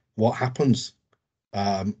say, what happens?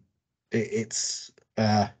 Um, it's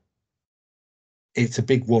it's a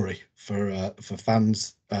big worry for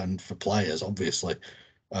fans and for players, obviously.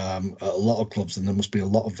 At a lot of clubs, and there must be a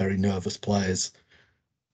lot of very nervous players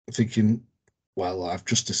thinking, well, I've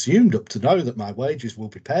just assumed up to now that my wages will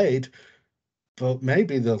be paid, but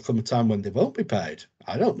maybe there'll come a time when they won't be paid.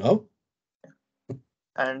 I don't know.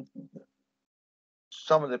 And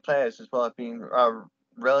some of the players as well have been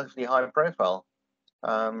relatively high profile.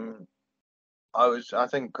 Um, I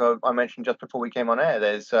think I mentioned just before we came on air,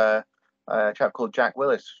 there's a chap called Jack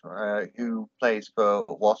Willis who plays for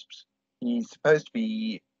Wasps. He's supposed to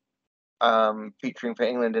be featuring for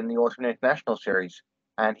England in the Autumn International Series,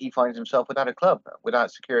 and he finds himself without a club,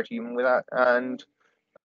 without security, and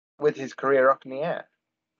with his career up in the air.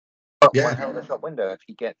 But one Yeah, hell of a shop window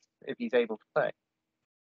if he's able to play,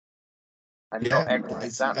 and not yeah, everyone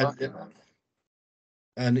is that lucky.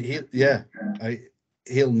 and yeah,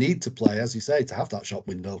 he'll need to play, as you say, to have that shop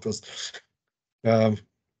window, because um,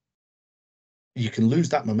 you can lose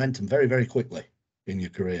that momentum very, very quickly in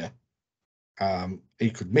your career. He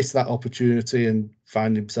could miss that opportunity and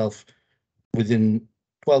find himself within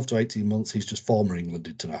 12 to 18 months, he's just former England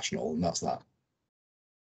international, and that's that.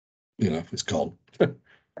 It's gone.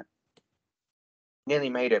 Nearly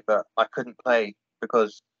made it, but I couldn't play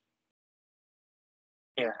because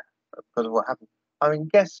yeah, because of what happened. I mean,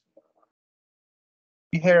 guess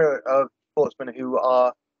you hear of sportsmen who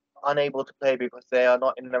are unable to play because they are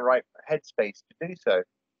not in the right headspace to do so,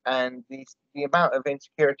 and the amount of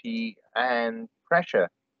insecurity and pressure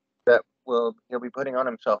that he'll be putting on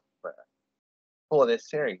himself for this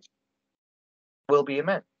series will be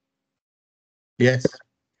immense. Yes,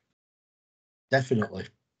 definitely,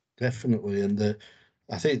 definitely, and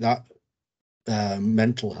I think that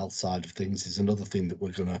mental health side of things is another thing that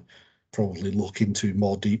we're going to probably look into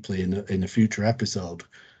more deeply in a future episode,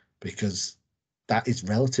 because that is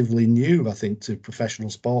relatively new, I think, to professional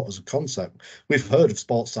sport as a concept. We've heard of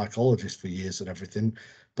sports psychologists for years and everything,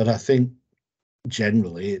 but I think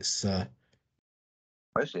generally it's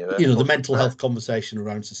Mostly the mental health conversation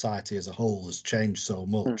around society as a whole has changed so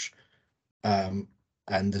much, and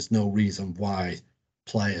there's no reason why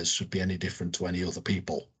players should be any different to any other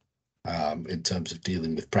people in terms of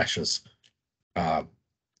dealing with pressures,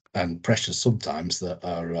 and pressures sometimes that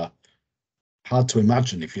are hard to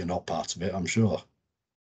imagine if you're not part of it, I'm sure.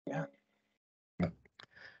 Yeah.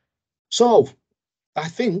 So I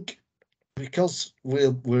think because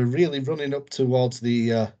we're really running up towards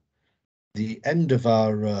the end of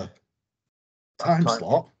our time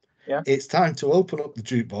slot, it's time to open up the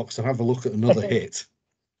jukebox and have a look at another hit.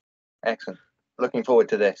 Excellent. Looking forward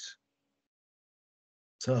to this.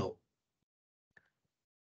 So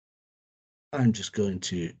I'm just going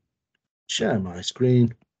to share my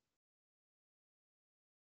screen.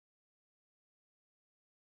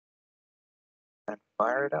 And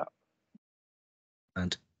fire it up.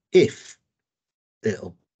 And if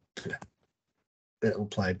it'll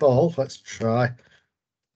play ball, let's try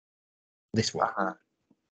this one.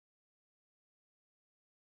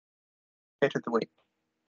 Hit of the week.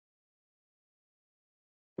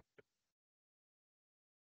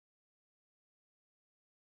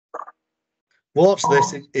 Watch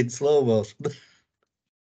this in slow motion.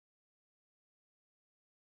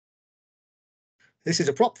 This is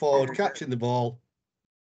a prop forward catching the ball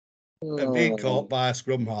and being caught by a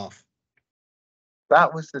scrum half.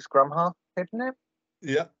 That was the scrum half hitting him?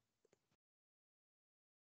 Yeah.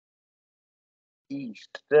 He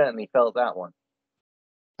certainly felt that one.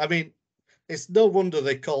 I mean, it's no wonder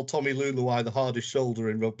they call Tommy Luluai the hardest shoulder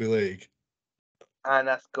in rugby league. And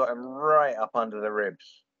that's got him right up under the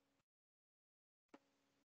ribs.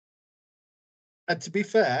 And to be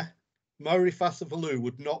fair, Mauri Fasavalu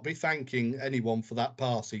would not be thanking anyone for that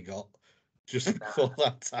pass he got just before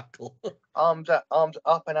that tackle. Arms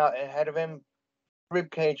up and out ahead of him.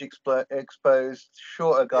 Rib cage exposed.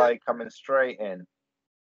 Shorter guy coming straight in.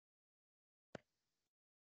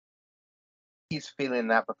 He's feeling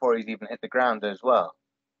that before he's even hit the ground as well.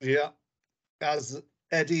 Yeah. As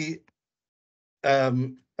Eddie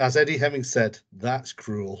Hemming said, that's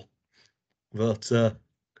cruel. But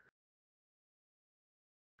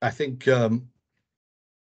I think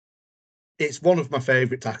it's one of my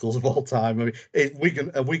favourite tackles of all time. I mean,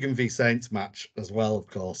 a Wigan v Saints match as well, of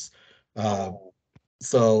course.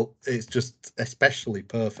 So it's just especially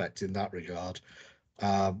perfect in that regard.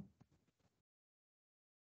 I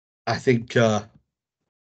think Thomas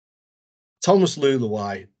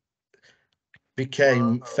Luluai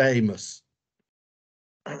became famous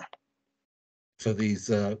for these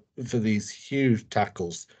huge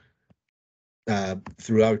tackles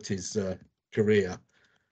throughout his career.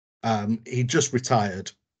 He just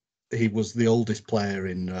retired. He was the oldest player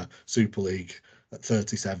in Super League at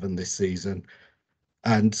 37 this season.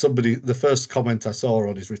 And the first comment I saw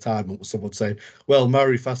on his retirement was someone saying, well,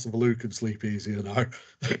 Mauri Fasavalu can sleep easier now.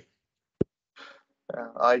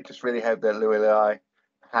 I just really hope that Luluai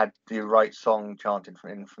had the right song chanted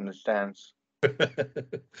from the stands.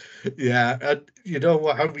 Yeah, and you know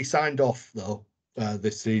what? How he signed off though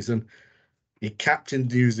this season, he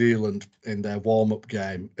captained New Zealand in their warm-up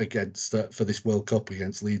game against for this World Cup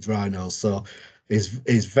against Leeds Rhinos. So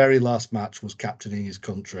his very last match was captaining his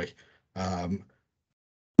country.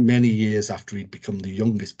 Many years after he'd become the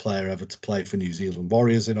youngest player ever to play for New Zealand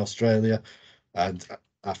Warriors in Australia, and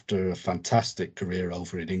after a fantastic career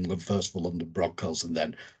over in England, first for London Broncos and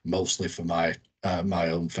then mostly for my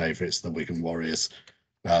own favourites, the Wigan Warriors,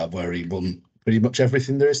 where he won pretty much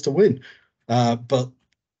everything there is to win. But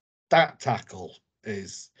that tackle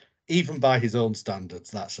is, even by his own standards,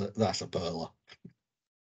 that's a perler.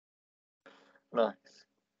 Nice.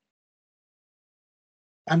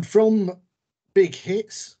 And from big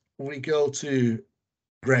hits, we go to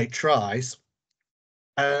great tries.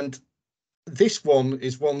 And this one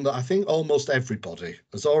is one that I think almost everybody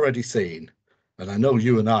has already seen. And I know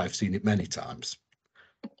you and I have seen it many times.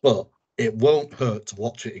 But it won't hurt to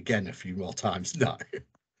watch it again a few more times now.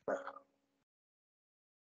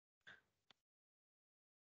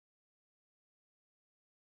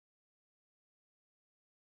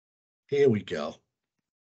 Here we go.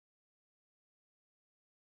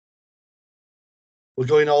 We're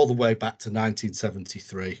going all the way back to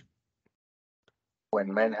 1973.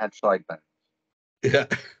 When men had sideburns. Yeah.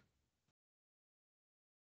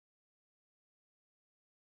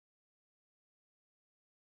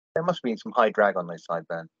 There must have been some high drag on those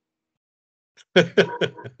sideburns.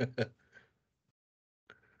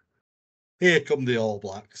 Here come the All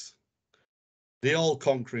Blacks. The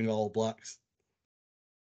all-conquering All Blacks.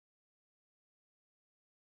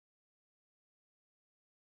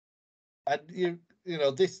 And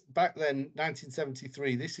this back then,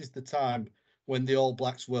 1973. This is the time when the All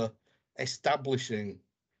Blacks were establishing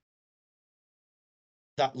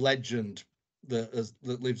that legend that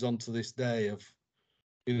lives on to this day of,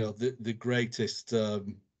 the greatest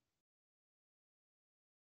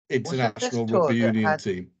international rugby union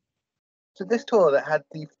team. So this tour that had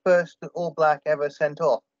the first All Black ever sent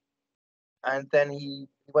off, and then he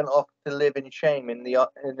went off to live in shame in the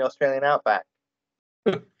Australian outback,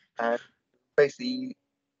 and basically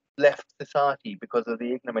left society because of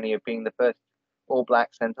the ignominy of being the first All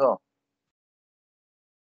Black sent off.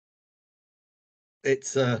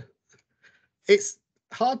 It's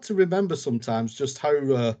hard to remember sometimes just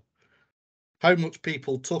how much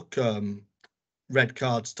people took red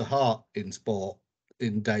cards to heart in sport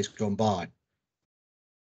in days gone by.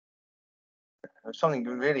 It was something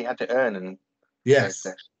you really had to earn in those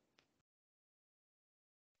days.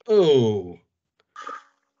 Oh,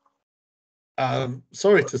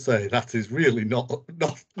 sorry to say, that is really not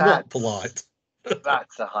polite.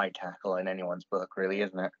 That's a high tackle in anyone's book, really,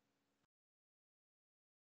 isn't it?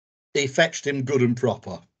 He fetched him good and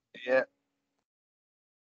proper. Yeah.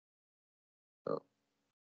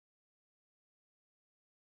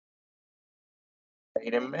 He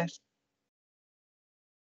didn't miss.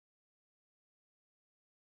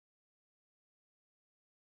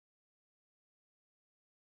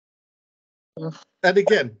 And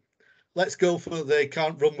again, let's go for they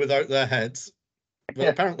can't run without their heads. But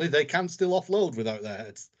apparently they can still offload without their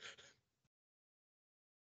heads.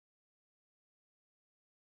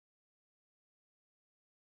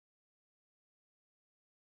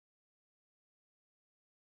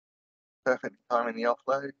 Perfect time in the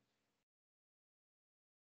offload.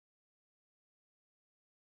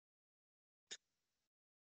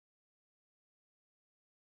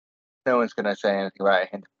 No one's going to say anything about a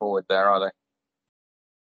hint forward there, are they?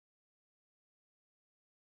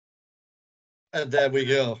 And there we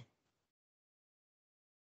go.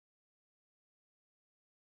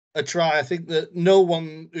 A try, I think, that no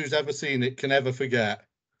one who's ever seen it can ever forget.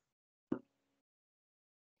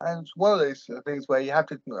 And it's one of those things where you have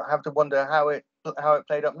to wonder how it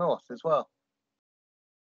played up north as well,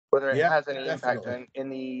 whether it has any impact in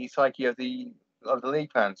the psyche of the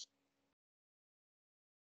league fans.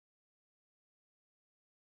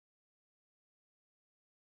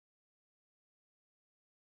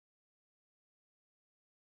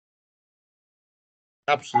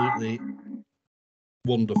 Absolutely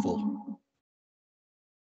wonderful.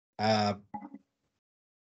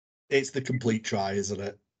 It's the complete try, isn't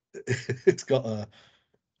it? It's got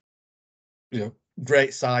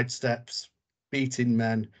great side steps, beating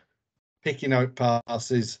men, picking out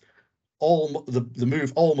passes, all the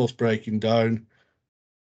move almost breaking down,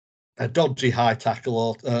 a dodgy high tackle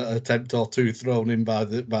or attempt or two thrown in by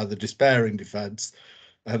the despairing defence,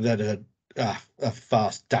 and then a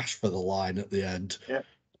fast dash for the line at the end. Yeah.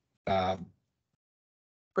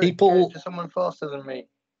 People to someone faster than me.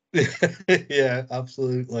 Yeah,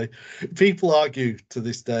 absolutely. People argue to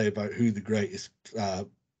this day about who the greatest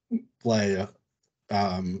player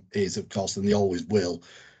is, of course, and they always will.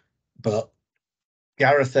 But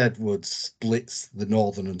Gareth Edwards splits the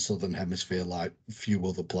northern and southern hemisphere like few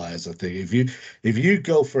other players. I think if you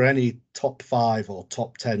go for any top 5 or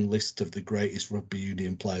top 10 list of the greatest rugby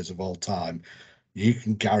union players of all time, you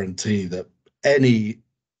can guarantee that any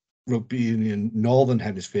rugby union northern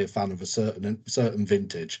hemisphere fan of a certain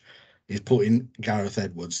vintage is putting Gareth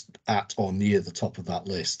Edwards at or near the top of that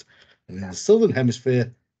list. And in the southern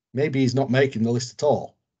hemisphere, maybe he's not making the list at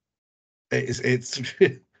all. It's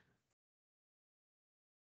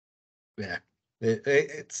yeah,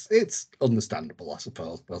 it's understandable, I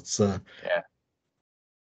suppose. But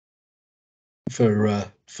for as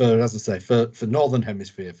I say, for northern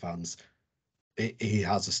hemisphere fans, he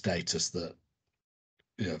has a status that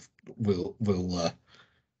will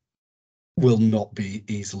not be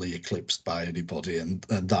easily eclipsed by anybody, and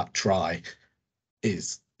that try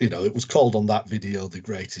is, it was called on that video the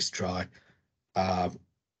greatest try.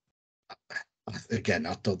 Again,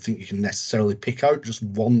 I don't think you can necessarily pick out just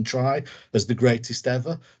one try as the greatest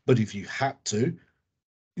ever, but if you had to,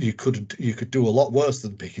 you could do a lot worse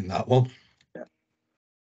than picking that one. Yeah.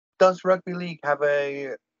 Does rugby league have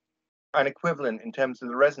an equivalent in terms of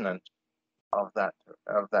the resonance of that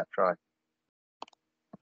try?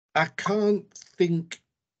 I can't think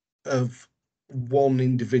of one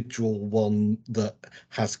individual one that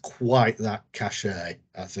has quite that cachet.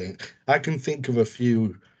 I think I can think of a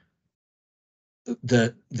few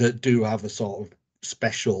that do have a sort of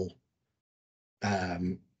special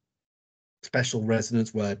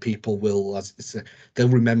resonance where people will, as I say, they'll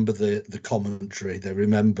remember the commentary, they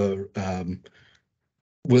remember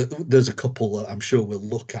there's a couple that I'm sure we'll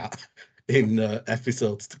look at in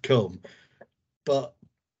episodes to come, but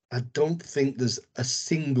I don't think there's a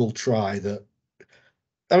single try that.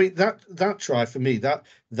 I mean, that try for me, that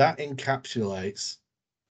encapsulates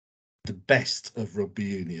the best of rugby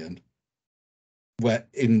union, where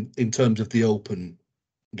in terms of the open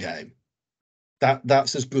game,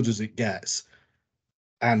 that's as good as it gets.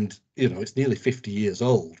 And it's nearly 50 years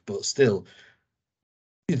old, but still,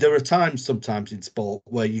 there are times sometimes in sport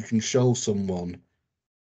where you can show someone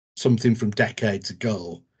something from decades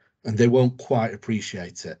ago, and they won't quite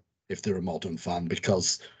appreciate it if they're a modern fan,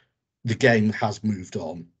 because the game has moved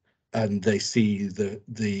on, and they see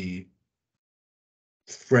the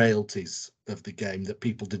frailties of the game that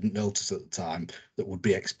people didn't notice at the time that would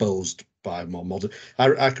be exposed by more modern.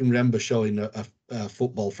 I can remember showing a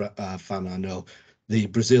football fan I know the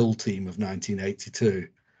Brazil team of 1982,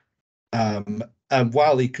 and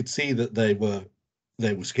while he could see that they were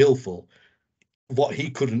skillful, what he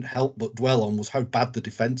couldn't help but dwell on was how bad the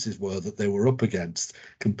defenses were that they were up against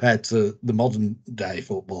compared to the modern day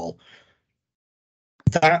football.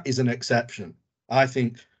 That is an exception. I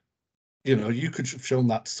think, you could have shown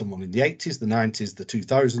that to someone in the 80s, the 90s, the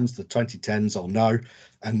 2000s, the 2010s, or now,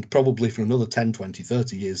 and probably for another 10, 20,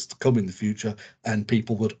 30 years to come in the future, and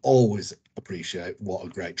people would always appreciate what a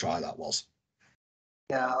great try that was.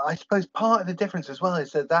 Yeah, I suppose part of the difference as well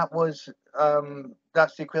is that was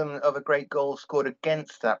that's the equivalent of a great goal scored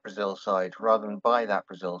against that Brazil side rather than by that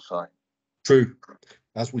Brazil side. True,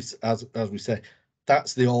 as we say,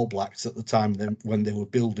 that's the All Blacks at the time when they were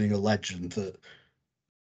building a legend that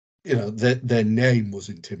their name was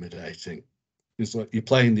intimidating. It's like you're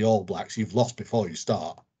playing the All Blacks, you've lost before you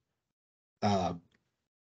start, and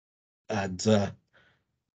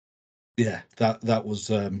yeah, that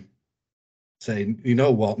was saying, you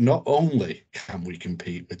know what? Not only can we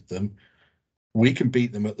compete with them, we can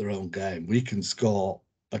beat them at their own game. We can score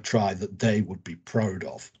a try that they would be proud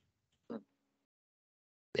of.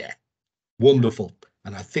 Yeah, wonderful.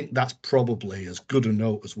 And I think that's probably as good a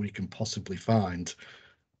note as we can possibly find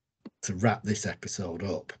to wrap this episode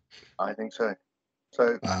up. I think so.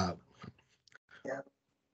 So yeah,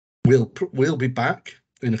 we'll be back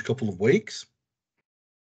in a couple of weeks,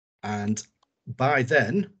 and by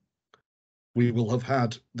then we will have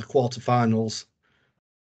had the quarterfinals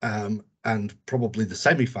and probably the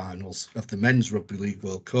semi-finals of the Men's Rugby League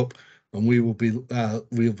World Cup, and we'll be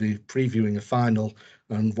previewing a final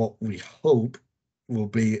and what we hope will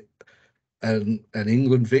be an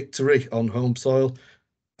England victory on home soil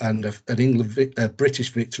and a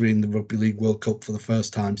British victory in the Rugby League World Cup for the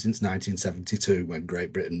first time since 1972, when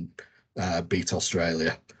Great Britain beat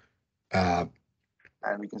Australia. And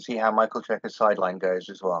we can see how Michael Checker's sideline goes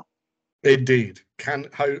as well. Indeed.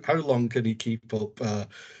 How long can he keep up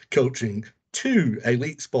coaching two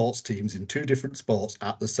elite sports teams in two different sports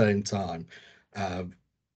at the same time? I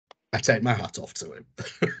take my hat off to him.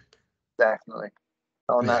 Definitely.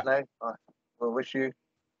 On that note, we'll wish you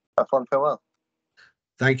a fond farewell.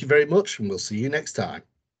 Thank you very much, and we'll see you next time.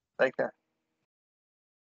 Take care.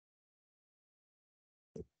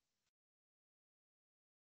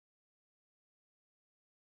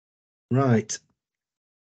 Right.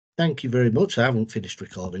 Thank you very much. I haven't finished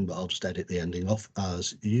recording, but I'll just edit the ending off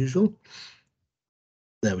as usual.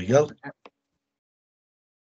 There we go.